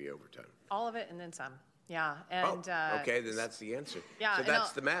 2023 overtime? All of it and then some. Yeah. And, okay, then that's the answer. Yeah. So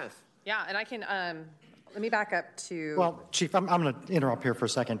that's the math. Yeah, and I can, let me back up to... Well, Chief, I'm going to interrupt here for a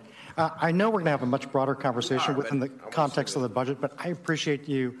second. I know we're going to have a much broader conversation within the context of the budget, but I appreciate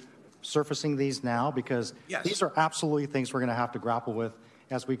you surfacing these now because these are absolutely things we're going to have to grapple with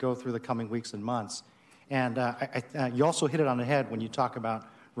as we go through the coming weeks and months. And you also hit it on the head when you talk about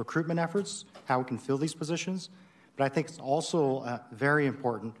recruitment efforts, how we can fill these positions. But I think it's also very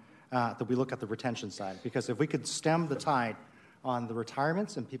important that we look at the retention side, because if we could stem the tide on the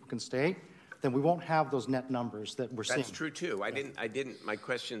retirements and people can stay, then we won't have those net numbers that we're seeing. That's true too. I didn't. My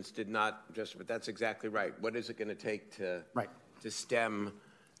questions did not just. But that's exactly right. What is it going to take to stem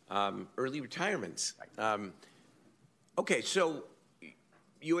early retirements? Right. Okay, so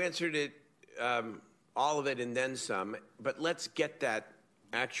you answered it, all of it, and then some. But let's get that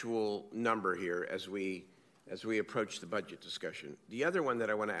actual number here as we approach the budget discussion. The other one that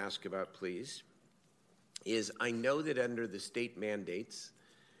I want to ask about, please, is I know that under the state mandates.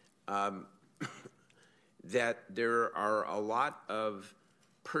 That there are a lot of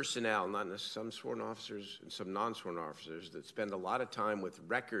personnel, not necessarily some sworn officers and some non-sworn officers, that spend a lot of time with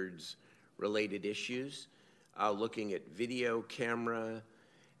records-related issues, looking at video camera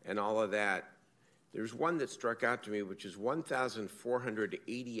and all of that. There's one that struck out to me, which is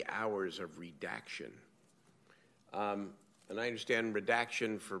 1,480 hours of redaction. And I understand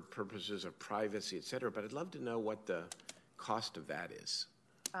redaction for purposes of privacy, et cetera, but I'd love to know what the cost of that is.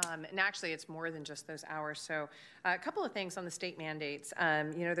 And actually, it's more than just those hours. So a couple of things on the state mandates.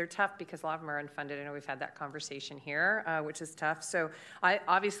 They're tough because a lot of them are unfunded. I know we've had that conversation here, which is tough. So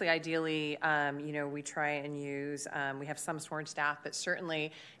ideally, we try and use, we have some sworn staff, but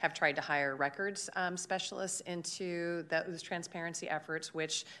certainly have tried to hire records specialists into those transparency efforts,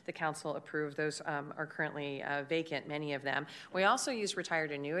 which the council approved. Those are currently vacant, many of them. We also use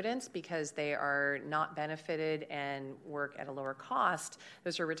retired annuitants because they are not benefited and work at a lower cost.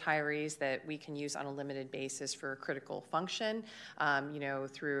 Those are retirees that we can use on a limited basis for a critical function,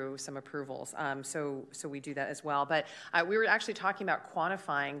 through some approvals. So we do that as well. But we were actually talking about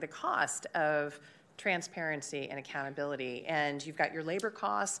quantifying the cost of transparency and accountability. And you've got your labor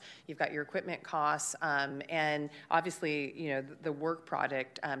costs, you've got your equipment costs, and obviously, the work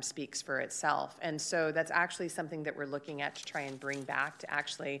product speaks for itself. And so that's actually something that we're looking at to try and bring back to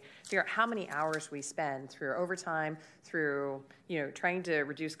actually figure out how many hours we spend through overtime, through trying to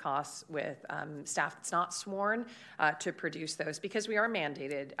reduce costs with staff that's not sworn to produce those, because we are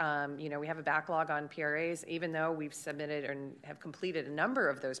mandated. We have a backlog on PRAs, even though we've submitted and have completed a number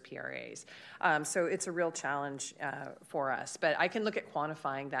of those PRAs. So it's a real challenge for us. But I can look at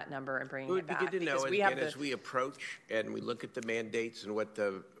quantifying that number and bringing it back. It would be good to know, as we approach and we look at the mandates and what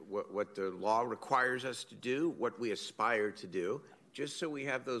the law requires us to do, what we aspire to do, just so we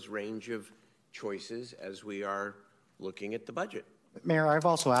have those range of choices as we are looking at the budget. Mayor, I've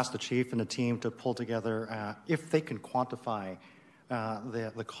also asked the chief and the team to pull together, if they can quantify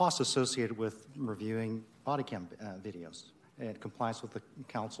the costs associated with reviewing body cam videos. It complies with the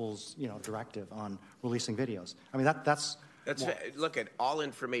council's, directive on releasing videos. I mean, that's look, at all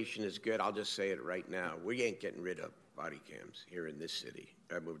information is good. I'll just say it right now. We ain't getting rid of body cams here in this city.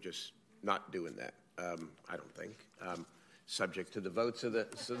 We're just not doing that. I don't think. Subject to the votes of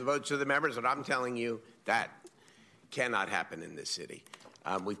the members, but I'm telling you that cannot happen in this city.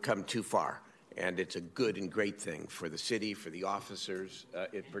 We've come too far, and it's a good and great thing for the city, for the officers.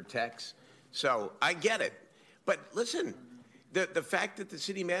 It protects. So I get it. But listen, the fact that the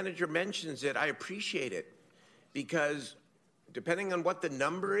city manager mentions it, I appreciate it, because depending on what the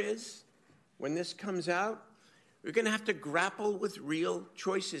number is, when this comes out, we're going to have to grapple with real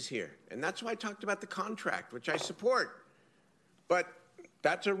choices here. And that's why I talked about the contract, which I support. But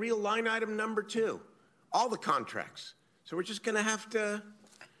that's a real line item number too. All the contracts. So we're just going to have to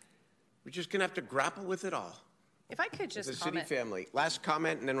grapple with it all. If I could just the city family. Last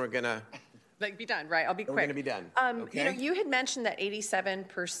comment, and then we're going to be done. Right, I'll be quick. We're going to be done. Okay? You had mentioned that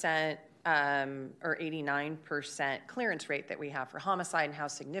 87% or 89% clearance rate that we have for homicide and how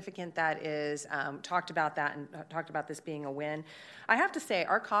significant that is. Talked about that and talked about this being a win. I have to say,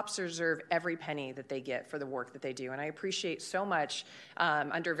 our cops deserve every penny that they get for the work that they do. And I appreciate so much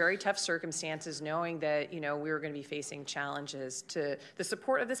under very tough circumstances, knowing that, we were going to be facing challenges, to the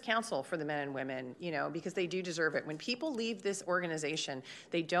support of this council for the men and women, because they do deserve it. When people leave this organization,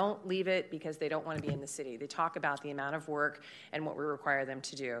 they don't leave it because they don't want to be in the city. They talk about the amount of work and what we require them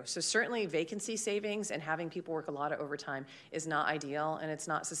to do. So certainly vacancy savings and having people work a lot of overtime is not ideal, and it's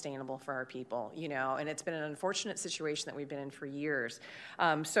not sustainable for our people, and it's been an unfortunate situation that we've been in for years.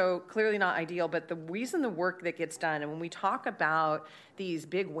 So clearly not ideal, but the reason the work that gets done, and when we talk about these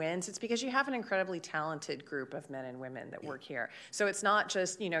big wins, it's because you have an incredibly talented group of men and women that work here. So it's not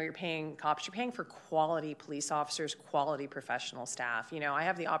just, you're paying cops, you're paying for quality police officers, quality professional staff. I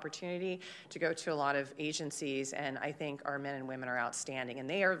have the opportunity to go to a lot of agencies, and I think our men and women are outstanding, and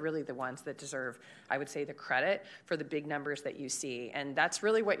they are really the ones that deserve, I would say, the credit for the big numbers that you see. And that's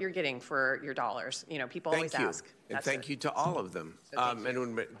really what you're getting for your dollars. People always ask. And thank you to all of them.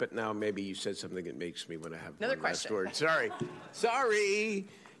 But now maybe you said something that makes me want to have another one question. Last word. Sorry.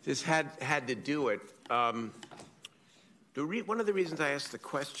 Just had to do it. One of the reasons I asked the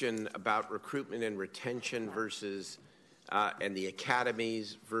question about recruitment and retention versus and the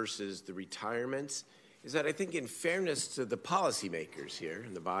academies versus the retirements is that I think, in fairness to the policymakers here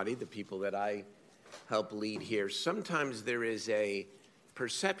in the body, the people that I help lead here, sometimes there is a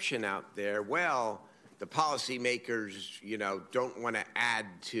perception out there, well, the policymakers, don't want to add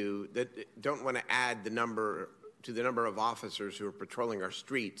the number of officers who are patrolling our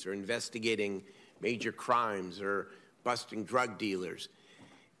streets or investigating major crimes or busting drug dealers.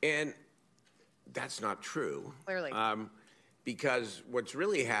 And that's not true. Clearly. Because what's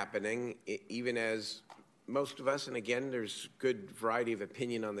really happening, even as most of us, and again, there's good variety of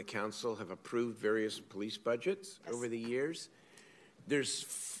opinion on the council, have approved various police budgets over the years, there's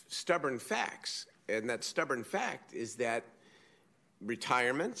stubborn facts. And that stubborn fact is that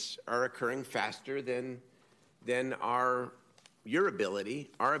retirements are occurring faster than our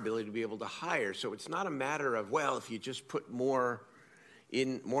ability to be able to hire. So it's not a matter of, well, if you just put more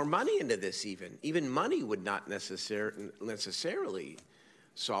in more money into this even money would not necessarily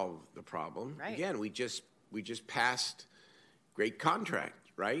solve the problem. Right. Again, we just passed great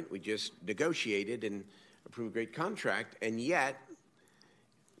contract, right? We just negotiated and approved a great contract, and yet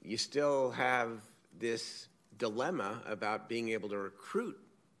you still have this dilemma about being able to recruit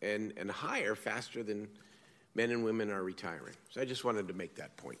and hire faster than men and women are retiring. So I just wanted to make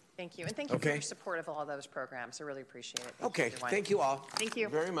that point. Thank you. And thank you for your support of all those programs. I really appreciate it. Thank you, everyone. Thank you all. Thank you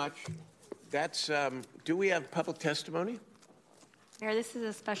very much. That's, do we have public testimony? Mayor, this is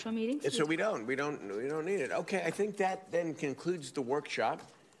a special meeting. So we don't need it. Okay, I think that then concludes the workshop.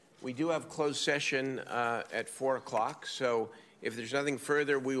 We do have closed session at 4 o'clock. So if there's nothing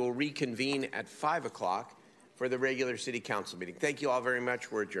further, we will reconvene at 5 o'clock for the regular city council meeting. Thank you all very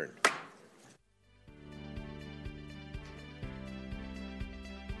much. We're adjourned.